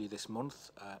Glasgow earlier this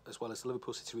month, as well as the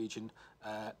Liverpool City Region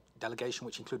delegation,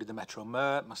 which included the Metro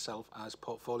Mayor, myself as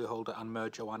portfolio holder, and Mayor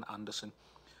Joanne Anderson.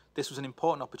 This was an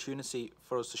important opportunity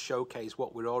for us to showcase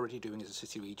what we're already doing as a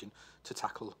city region to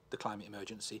tackle the climate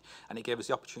emergency, and it gave us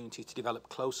the opportunity to develop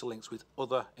closer links with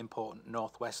other important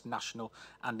North West national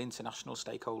and international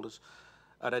stakeholders.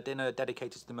 At a dinner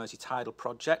dedicated to the Mersey Tidal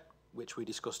project, which we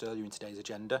discussed earlier in today's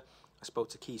agenda, I spoke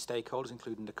to key stakeholders,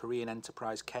 including the Korean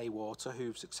enterprise K-Water,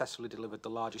 who've successfully delivered the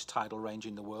largest tidal range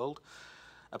in the world,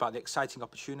 about the exciting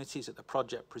opportunities that the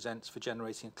project presents for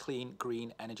generating a clean,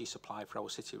 green energy supply for our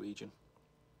city region.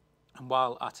 And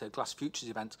while at a Glass Futures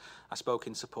event, I spoke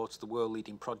in support of the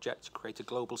world-leading project to create a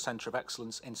global centre of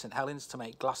excellence in St Helens to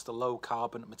make glass the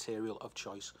low-carbon material of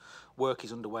choice. Work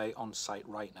is underway on site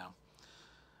right now.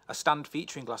 A stand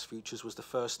featuring Glass Futures was the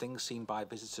first thing seen by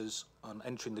visitors on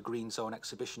entering the Green Zone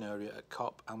exhibition area at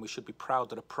COP, and we should be proud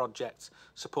that a project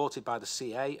supported by the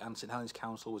CA and St Helens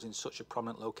Council was in such a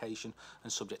prominent location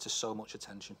and subject to so much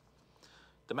attention.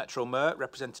 The Metro Mayor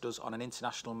represented us on an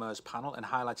international mayors panel and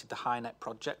highlighted the HyNet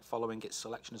project following its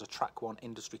selection as a Track 1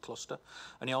 industry cluster,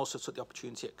 and he also took the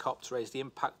opportunity at COP to raise the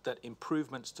impact that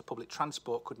improvements to public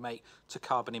transport could make to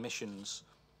carbon emissions.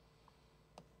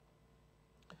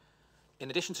 In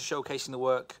addition to showcasing the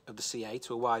work of the CA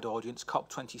to a wide audience,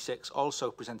 COP26 also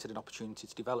presented an opportunity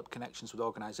to develop connections with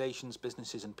organisations,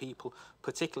 businesses and people,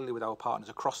 particularly with our partners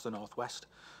across the North West.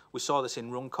 We saw this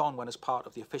in Runcorn when, as part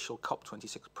of the official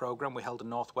COP26 programme, we held a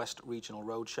North West Regional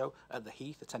Roadshow at the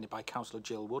Heath, attended by Councillor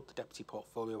Jill Wood, the Deputy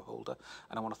Portfolio Holder,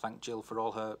 and I want to thank Jill for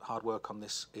all her hard work on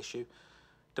this issue.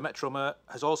 The Metro Mayor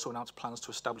has also announced plans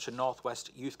to establish a North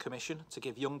West Youth Commission to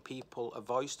give young people a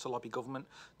voice to lobby government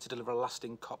to deliver a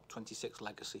lasting COP26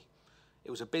 legacy.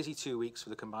 It was a busy 2 weeks for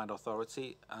the Combined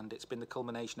Authority, and it's been the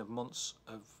culmination of months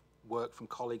of work from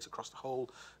colleagues across the whole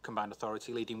Combined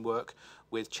Authority, leading work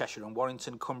with Cheshire and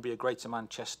Warrington, Cumbria, Greater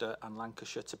Manchester and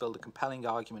Lancashire to build a compelling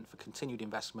argument for continued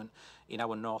investment in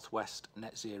our North West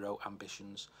net zero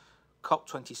ambitions.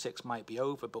 COP26 might be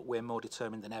over, but we're more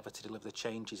determined than ever to deliver the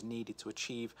changes needed to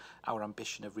achieve our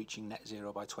ambition of reaching net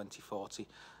zero by 2040.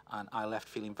 And I left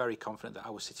feeling very confident that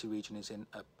our city region is in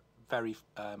a very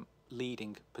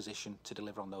leading position to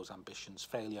deliver on those ambitions.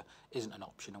 Failure isn't an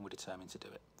option and we're determined to do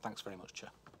it. Thanks very much, Chair.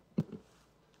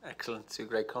 Excellent, two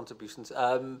great contributions.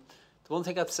 The one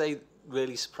thing I'd say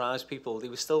really surprised people, they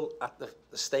were still at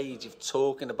the stage of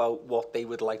talking about what they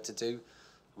would like to do.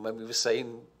 And when we were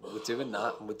saying, we're doing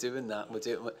that, and we're doing that, and we're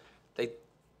doing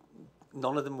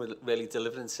none of them were really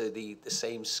delivering to the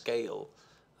same scale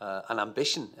and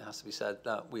ambition, it has to be said,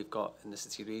 that we've got in the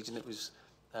city region. It was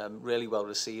really well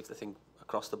received, I think,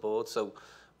 across the board. So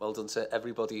well done to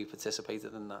everybody who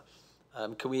participated in that.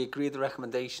 Can we agree the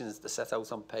recommendations that are set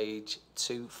out on page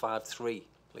 253,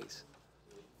 please?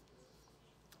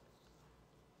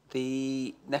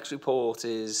 The next report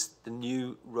is the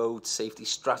new road safety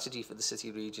strategy for the city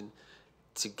region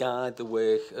to guide the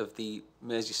work of the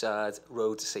Merseyside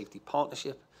Road Safety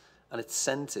Partnership, and it's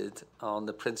centred on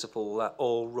the principle that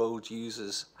all road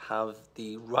users have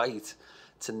the right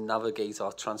to navigate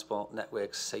our transport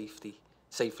networks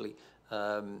safely,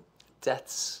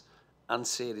 Deaths and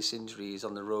serious injuries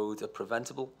on the road are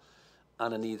preventable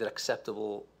and are neither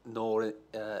acceptable nor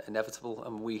inevitable.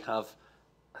 And we have,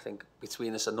 I think,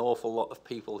 between us, an awful lot of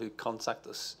people who contact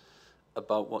us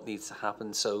about what needs to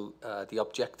happen. So the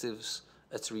objectives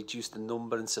are to reduce the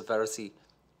number and severity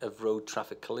of road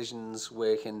traffic collisions,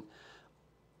 working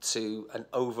to an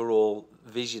overall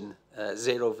vision,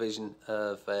 zero vision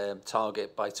of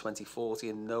target by 2040,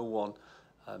 and no one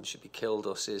should be killed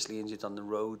or seriously injured on the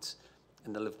roads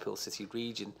in the Liverpool City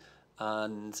region.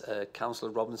 And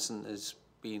Councillor Robinson has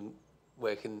been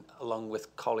working along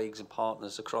with colleagues and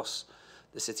partners across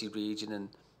the City region, and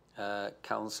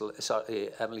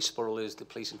Emily Spurrell, who's the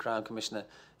Police and Crime Commissioner,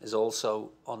 is also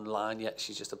online. Yet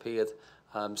she's just appeared.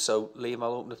 So Liam,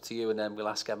 I'll open up to you, and then we'll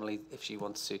ask Emily if she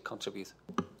wants to contribute.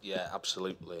 Yeah,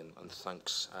 absolutely, and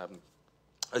thanks.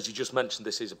 As you just mentioned,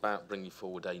 this is about bringing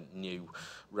forward a new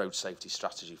road safety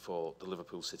strategy for the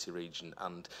Liverpool City region,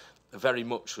 and very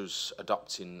much was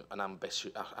adopting an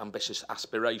ambitious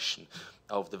aspiration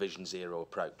of the Vision Zero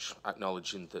approach,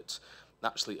 acknowledging that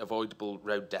naturally avoidable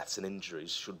road deaths and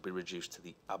injuries should be reduced to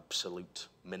the absolute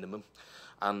minimum.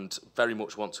 And very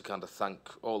much want to kind of thank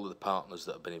all of the partners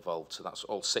that have been involved. So that's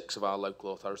all 6 of our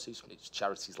local authorities. It's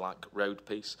charities like Road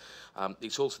Peace.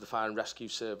 It's also the Fire and Rescue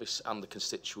Service and the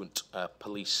constituent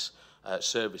police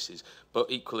services. But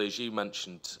equally, as you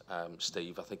mentioned,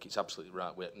 Steve, I think it's absolutely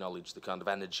right. We acknowledge the kind of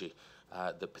energy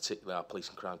that particularly our Police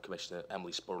and Crime Commissioner,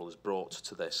 Emily Spurrell, has brought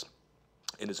to this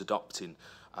in us adopting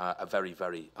a very,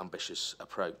 very ambitious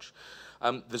approach.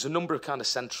 There's a number of kind of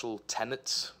central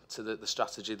tenets to the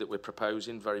strategy that we're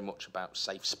proposing, very much about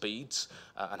safe speeds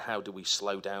and how do we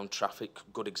slow down traffic.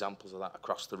 Good examples of that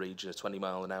across the region are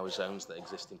 20-mile-an-hour zones that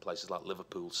exist in places like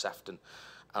Liverpool, Sefton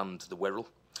and the Wirral.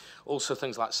 Also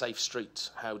things like safe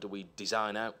streets. How do we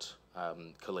design out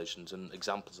collisions? And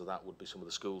examples of that would be some of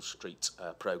the school street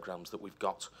programmes that we've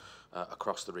got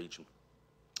across the region.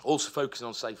 Also focusing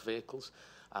on safe vehicles.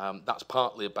 That's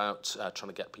partly about trying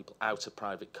to get people out of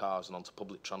private cars and onto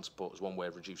public transport as one way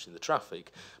of reducing the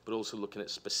traffic, but also looking at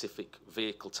specific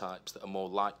vehicle types that are more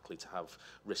likely to have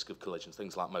risk of collisions,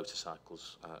 things like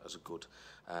motorcycles as a good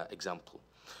example.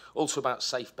 Also about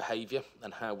safe behaviour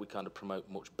and how we kind of promote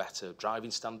much better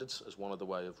driving standards as one of the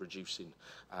way of reducing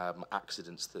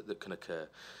accidents that can occur.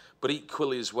 But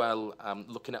equally as well,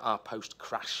 looking at our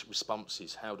post-crash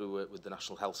responses, how do we work with the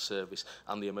National Health Service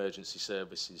and the emergency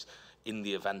services in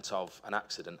the event of an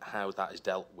accident, how that is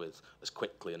dealt with as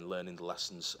quickly, and learning the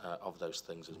lessons of those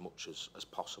things as much as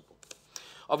possible.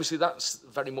 Obviously, that's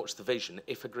very much the vision.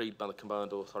 If agreed by the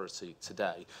Combined Authority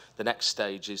today, the next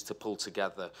stage is to pull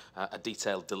together a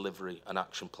detailed delivery and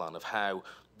action plan of how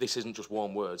this isn't just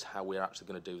one word, how we're actually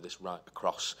going to do this right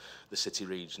across the city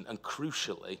region, and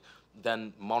crucially,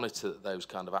 then monitor that those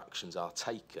kind of actions are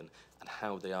taken and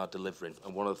how they are delivering.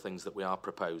 And one of the things that we are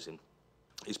proposing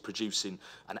is producing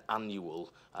an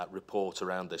annual report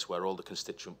around this where all the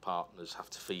constituent partners have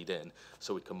to feed in,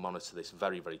 so we can monitor this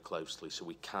very, very closely, so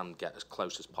we can get as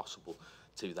close as possible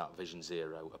to that Vision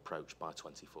Zero approach by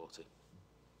 2040.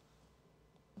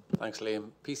 Thanks, Liam.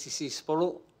 PCC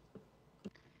Spurrell.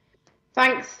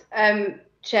 Thanks,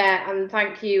 Chair, and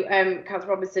thank you,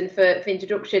 Councillor Robinson, for the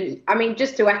introduction. I mean,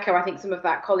 just to echo, I think some of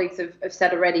that colleagues have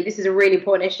said already, this is a really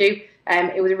important issue.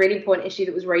 It was a really important issue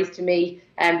that was raised to me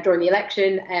during the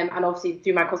election and obviously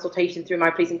through my consultation through my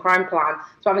police and crime plan.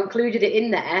 So I've included it in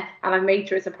there and I've made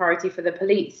sure it's a priority for the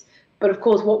police. But of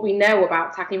course, what we know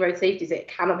about tackling road safety is it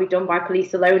cannot be done by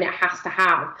police alone. It has to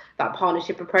have that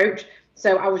partnership approach.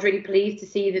 So I was really pleased to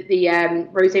see that the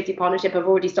Road Safety Partnership have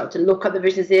already started to look at the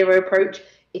Vision Zero approach.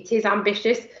 It is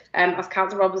ambitious, as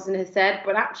Councillor Robinson has said,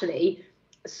 but actually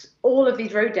all of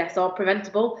these road deaths are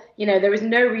preventable. You know, there is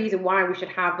no reason why we should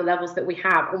have the levels that we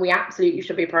have, and we absolutely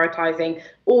should be prioritising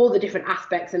all the different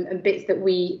aspects and bits that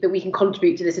we can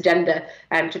contribute to this agenda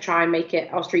to try and make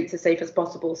it our streets as safe as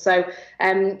possible. So,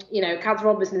 you know,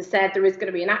 Councillor Robinson has said there is going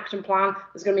to be an action plan.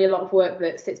 There's going to be a lot of work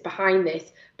that sits behind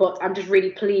this, but I'm just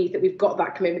really pleased that we've got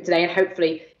that commitment today, and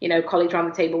hopefully, you know, colleagues around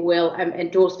the table will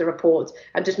endorse the report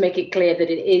and just make it clear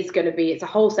that it is going to be, it's a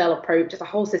wholesale approach, it's a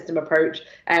whole system approach.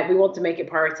 We want to make it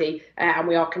priority, and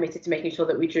we are committed to making sure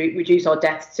that we reduce our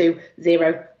deaths to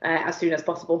zero as soon as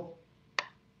possible.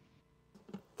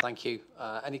 Thank you.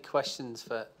 Any questions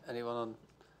for anyone on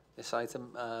this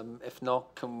item? If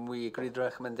not, can we agree the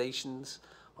recommendations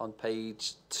on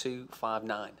page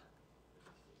 259?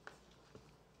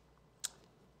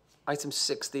 Item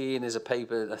 16 is a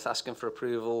paper that's asking for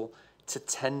approval to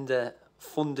tender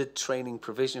funded training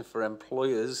provision for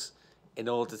employers in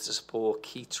order to support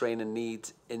key training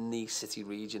needs in the city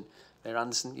region. Mayor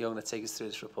Anderson, you're going to take us through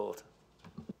this report.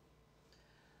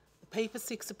 paper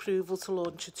seeks approval to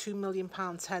launch a £2 million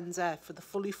tender for the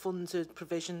fully funded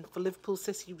provision for Liverpool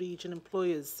City Region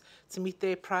employers to meet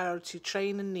their priority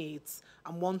training needs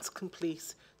and once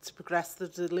complete to progress the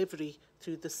delivery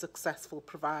through the successful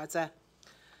provider.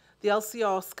 The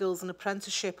LCR Skills and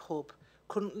Apprenticeship Hub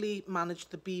currently manage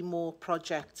the Be More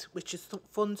project, which is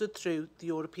funded through the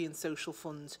European Social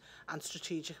Fund and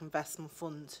Strategic Investment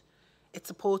Fund. It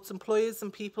supports employers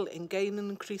and people in gaining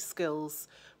increased skills,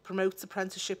 promotes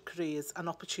apprenticeship careers and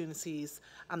opportunities,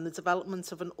 and the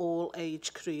development of an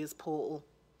all-age careers portal.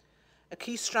 A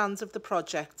key strand of the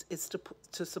project is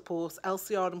to support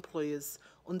LCR employers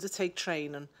undertake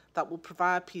training that will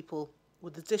provide people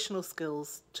with additional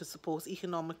skills to support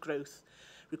economic growth,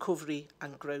 recovery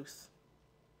and growth.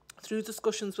 Through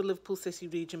discussions with Liverpool City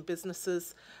Region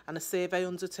businesses and a survey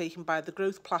undertaken by the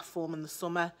Growth Platform in the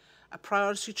summer, a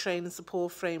priority training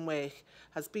support framework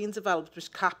has been developed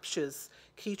which captures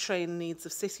key training needs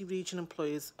of City Region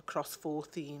employers across 4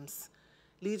 themes: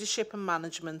 leadership and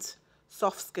management,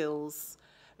 soft skills,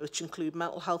 which include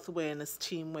mental health awareness,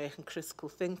 teamwork and critical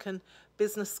thinking,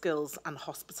 business skills and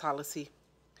hospitality.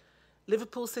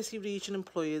 Liverpool City Region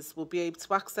employers will be able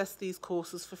to access these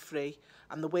courses for free,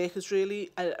 and the work is a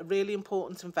really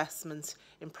important investment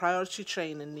in priority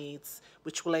training needs,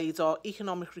 which will aid our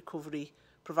economic recovery,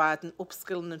 providing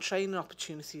upskilling and training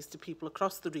opportunities to people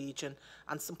across the region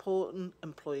and supporting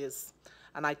employers.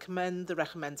 And I commend the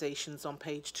recommendations on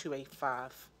page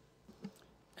 285.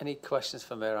 Any questions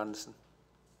for Mayor Anderson?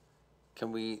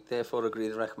 Can we therefore agree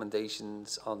the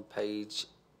recommendations on page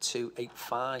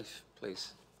 285,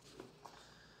 please?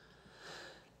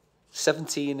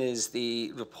 17 is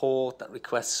the report that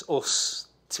requests us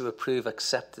to approve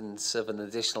acceptance of an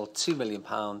additional £2 million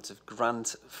of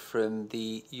grant from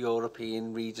the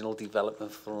European Regional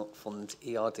Development Fund,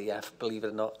 ERDF, believe it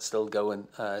or not, still going,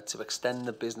 to extend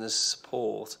the business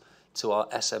support to our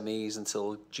SMEs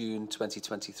until June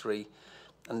 2023.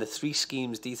 And the 3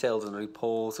 schemes detailed in the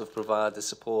report have provided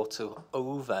support to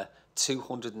over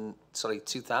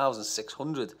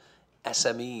 2,600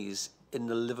 SMEs in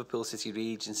the Liverpool City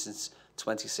region since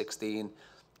 2016,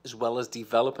 as well as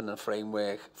developing a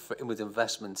framework for inward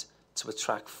investment to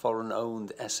attract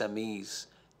foreign-owned SMEs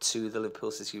to the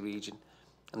Liverpool City region.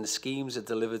 And the schemes are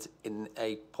delivered in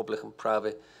a public and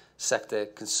private sector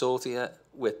consortia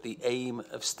with the aim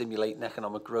of stimulating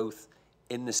economic growth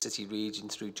in the city region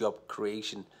through job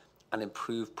creation and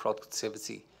improved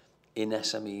productivity in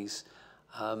SMEs.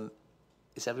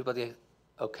 Is everybody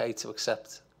okay to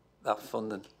accept that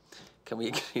funding? Can we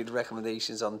agree the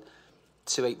recommendations on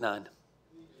 289?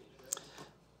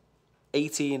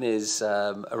 18 is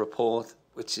a report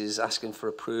which is asking for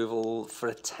approval for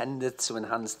a tender to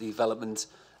enhance the development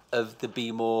of the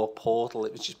Be More portal.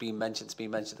 It was just being mentioned, it's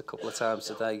been mentioned a couple of times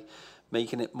today,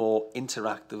 making it more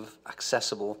interactive,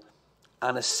 accessible,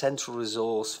 and a central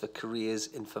resource for careers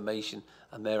information.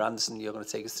 And Mayor Anderson, you're going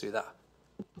to take us through that.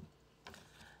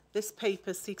 This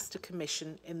paper seeks to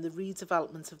commission in the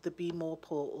redevelopment of the Be More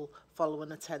portal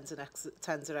following a tender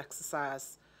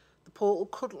exercise. The portal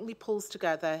currently pulls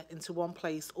together into one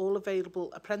place all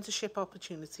available apprenticeship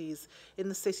opportunities in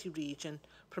the city region,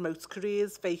 promotes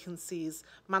careers, vacancies,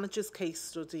 manages case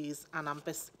studies and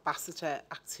ambassador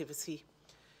activity.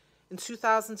 In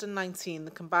 2019,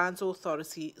 the Combined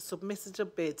Authority submitted a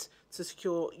bid to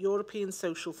secure European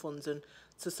social funding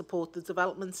to support the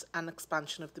development and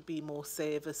expansion of the Be More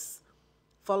service.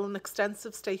 Following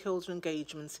extensive stakeholder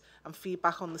engagement and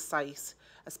feedback on the site,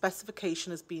 a specification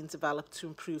has been developed to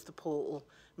improve the portal,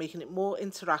 making it more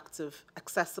interactive,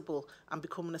 accessible and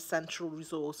becoming a central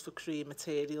resource for career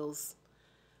materials.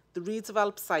 The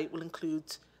redeveloped site will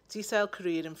include detailed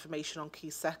career information on key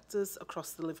sectors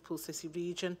across the Liverpool City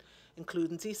region,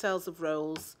 including details of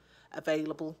roles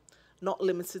available, not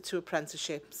limited to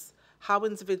apprenticeships, how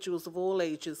individuals of all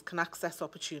ages can access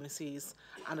opportunities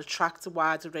and attract a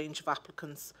wider range of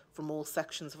applicants from all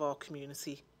sections of our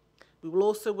community. We will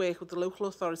also work with the local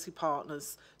authority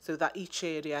partners so that each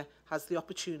area has the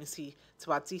opportunity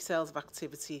to add details of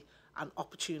activity and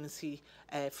opportunity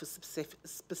for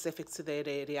specific to their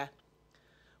area.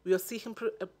 We are seeking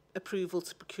approval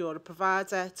to procure a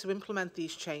provider to implement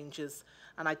these changes,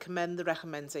 and I commend the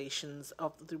recommendations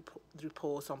of the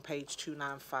report on page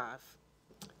 295.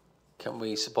 Can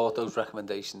we support those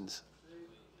recommendations?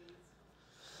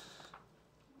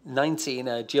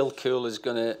 19, Jill Cool is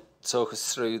going to talk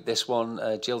us through this one.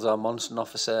 Jill's our monitoring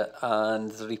officer,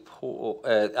 and the report,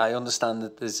 I understand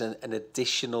that there's an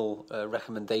additional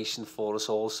recommendation for us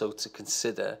also to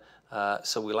consider,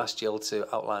 so we'll ask Jill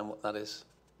to outline what that is.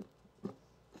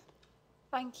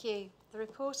 Thank you. The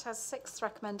report has 6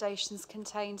 recommendations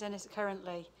contained in it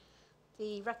currently.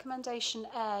 The recommendation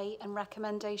A and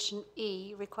recommendation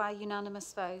E require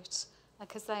unanimous vote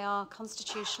because they are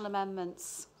constitutional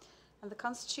amendments. And the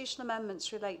constitutional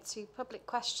amendments relate to public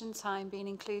question time being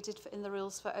included in the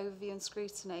rules for overview and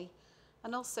scrutiny,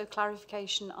 and also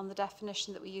clarification on the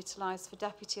definition that we utilise for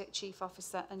Deputy Chief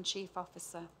Officer and Chief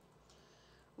Officer.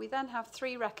 We then have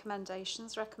three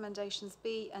recommendations, recommendations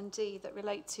B and D, that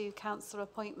relate to councillor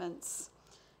appointments.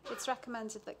 It's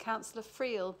recommended that Councillor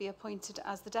Friel be appointed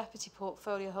as the Deputy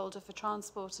Portfolio Holder for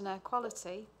Transport and Air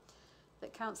Quality,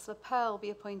 that Councillor Pearl be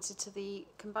appointed to the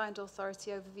Combined Authority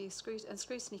Overview and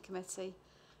Scrutiny Committee,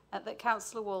 and that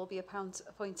Councillor Wall be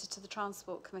appointed to the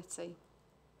Transport Committee.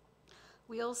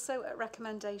 We also, at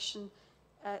recommendation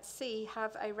C,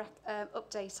 have a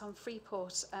update on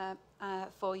Freeport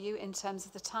for you in terms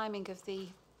of the timing of the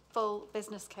full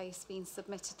business case being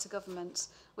submitted to government,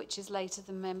 which is later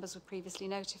than members were previously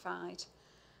notified.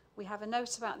 We have a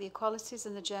note about the equalities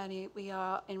and the journey we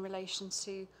are in relation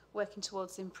to working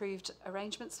towards improved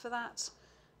arrangements for that.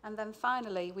 And then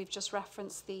finally, we've just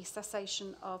referenced the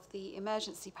cessation of the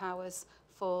emergency powers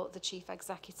for the Chief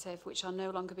Executive, which are no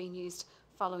longer being used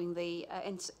following the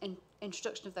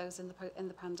introduction of those in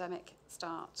the pandemic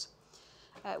start.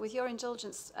 With your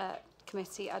indulgence,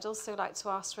 Committee, I'd also like to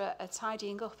ask for a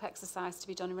tidying up exercise to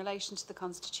be done in relation to the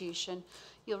Constitution.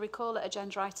 You'll recall at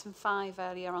agenda item 5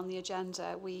 earlier on the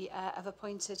agenda, we have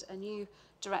appointed a new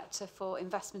Director for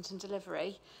Investment and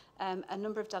Delivery. A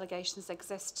number of delegations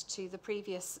exist to the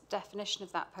previous definition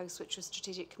of that post, which was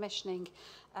strategic commissioning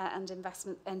and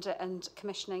investment and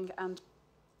commissioning and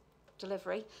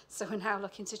delivery. So we're now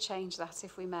looking to change that,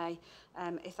 if we may,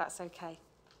 if that's okay.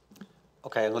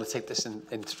 Okay, I'm going to take this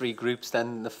in three groups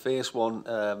then. The first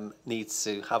one needs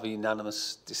to have a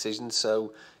unanimous decision.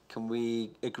 So can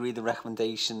we agree the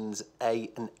recommendations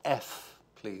A and F,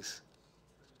 please?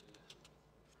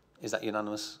 Is that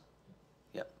unanimous?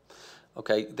 Yeah.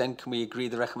 Okay, then can we agree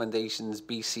the recommendations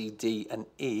B, C, D and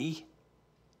E?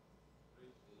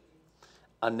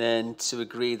 And then to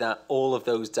agree that all of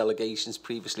those delegations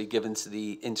previously given to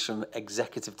the Interim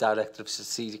Executive Director of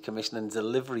Strategic Commission and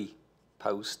Delivery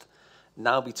post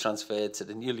now be transferred to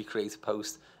the newly created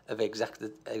post of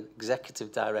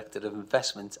Executive Director of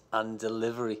Investment and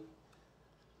Delivery.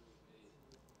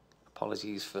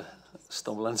 Apologies for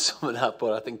stumbling some of that,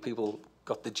 but I think people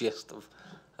got the gist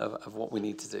of what we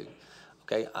need to do.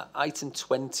 Okay, item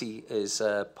 20 is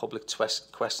public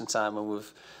question time, and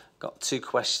we've got two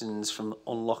questions from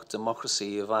Unlock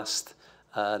Democracy who have asked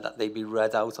that they be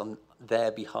read out on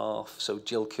their behalf. So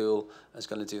Jill Cool is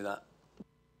going to do that.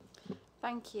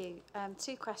 Thank you.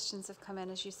 Two questions have come in,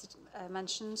 as you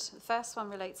mentioned. The first one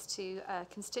relates to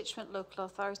constituent local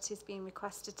authorities being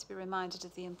requested to be reminded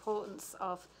of the importance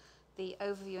of the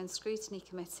Overview and Scrutiny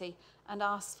Committee and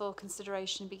asks for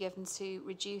consideration be given to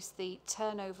reduce the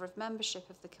turnover of membership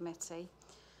of the committee.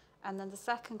 And then the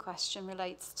second question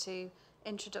relates to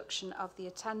introduction of the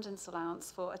attendance allowance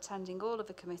for attending all of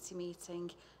a committee meeting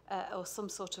or some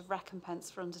sort of recompense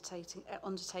for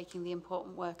undertaking the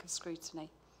important work of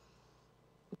scrutiny.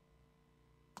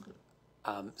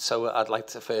 So I'd like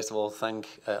to first of all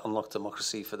thank Unlock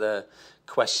Democracy for their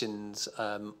questions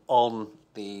on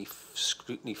the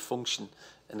scrutiny function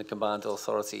in the Combined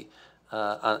Authority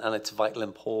and its vital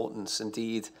importance.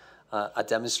 Indeed, I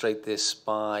demonstrate this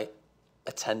by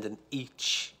attending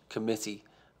each committee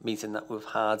meeting that we've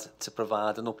had to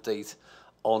provide an update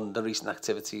on the recent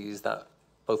activities that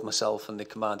both myself and the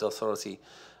Combined Authority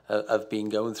have been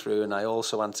going through, and I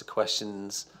also answer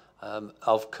questions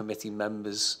of committee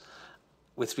members.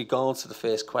 With regard to the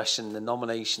first question, the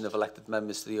nomination of elected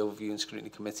members to the Overview and Scrutiny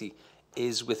Committee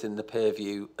is within the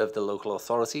purview of the local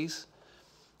authorities,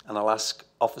 and I'll ask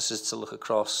officers to look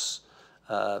across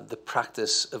the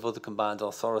practice of other combined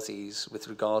authorities with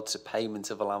regard to payment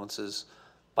of allowances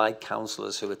by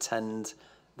councillors who attend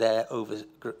their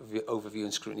overview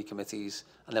and scrutiny committees,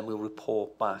 and then we'll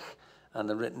report back, and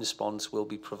the written response will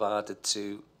be provided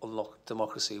to Unlock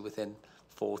Democracy within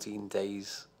 14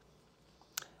 days.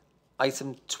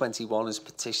 Item 21 is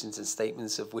petitions and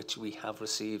statements, of which we have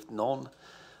received none.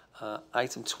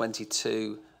 Item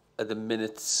 22 are the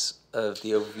minutes of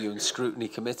the Overview and Scrutiny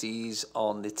Committees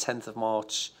on the 10th of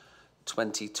March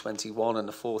 2021 and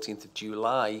the 14th of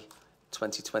July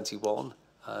 2021.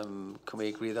 Can we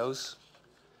agree those?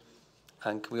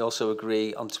 And can we also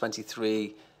agree on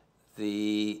 23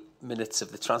 the minutes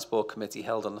of the Transport Committee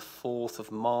held on the 4th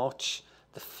of March,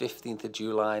 the 15th of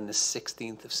July and the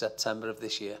 16th of September of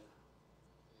this year?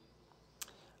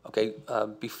 Okay,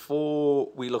 before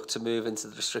we look to move into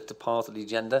the restricted part of the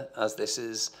agenda, as this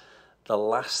is the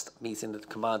last meeting of the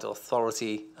Combined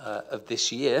Authority of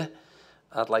this year,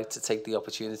 I'd like to take the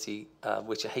opportunity,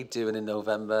 which I hate doing in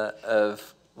November,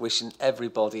 of wishing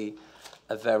everybody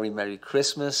a very Merry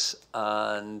Christmas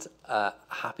and a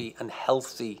happy and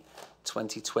healthy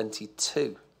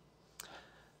 2022.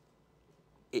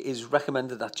 It is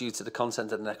recommended that due to the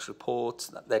content of the next report,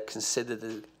 that they're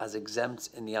considered as exempt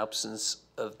in the absence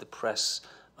of the press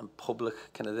and public.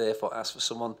 Can I therefore ask for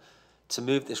someone to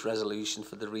move this resolution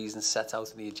for the reasons set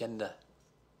out in the agenda?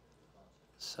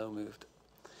 So moved.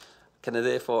 Can I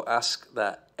therefore ask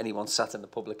that anyone sat in the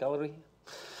public gallery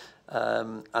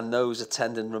and those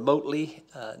attending remotely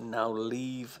now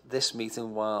leave this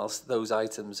meeting whilst those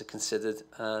items are considered,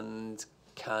 and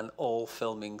can all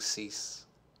filming cease?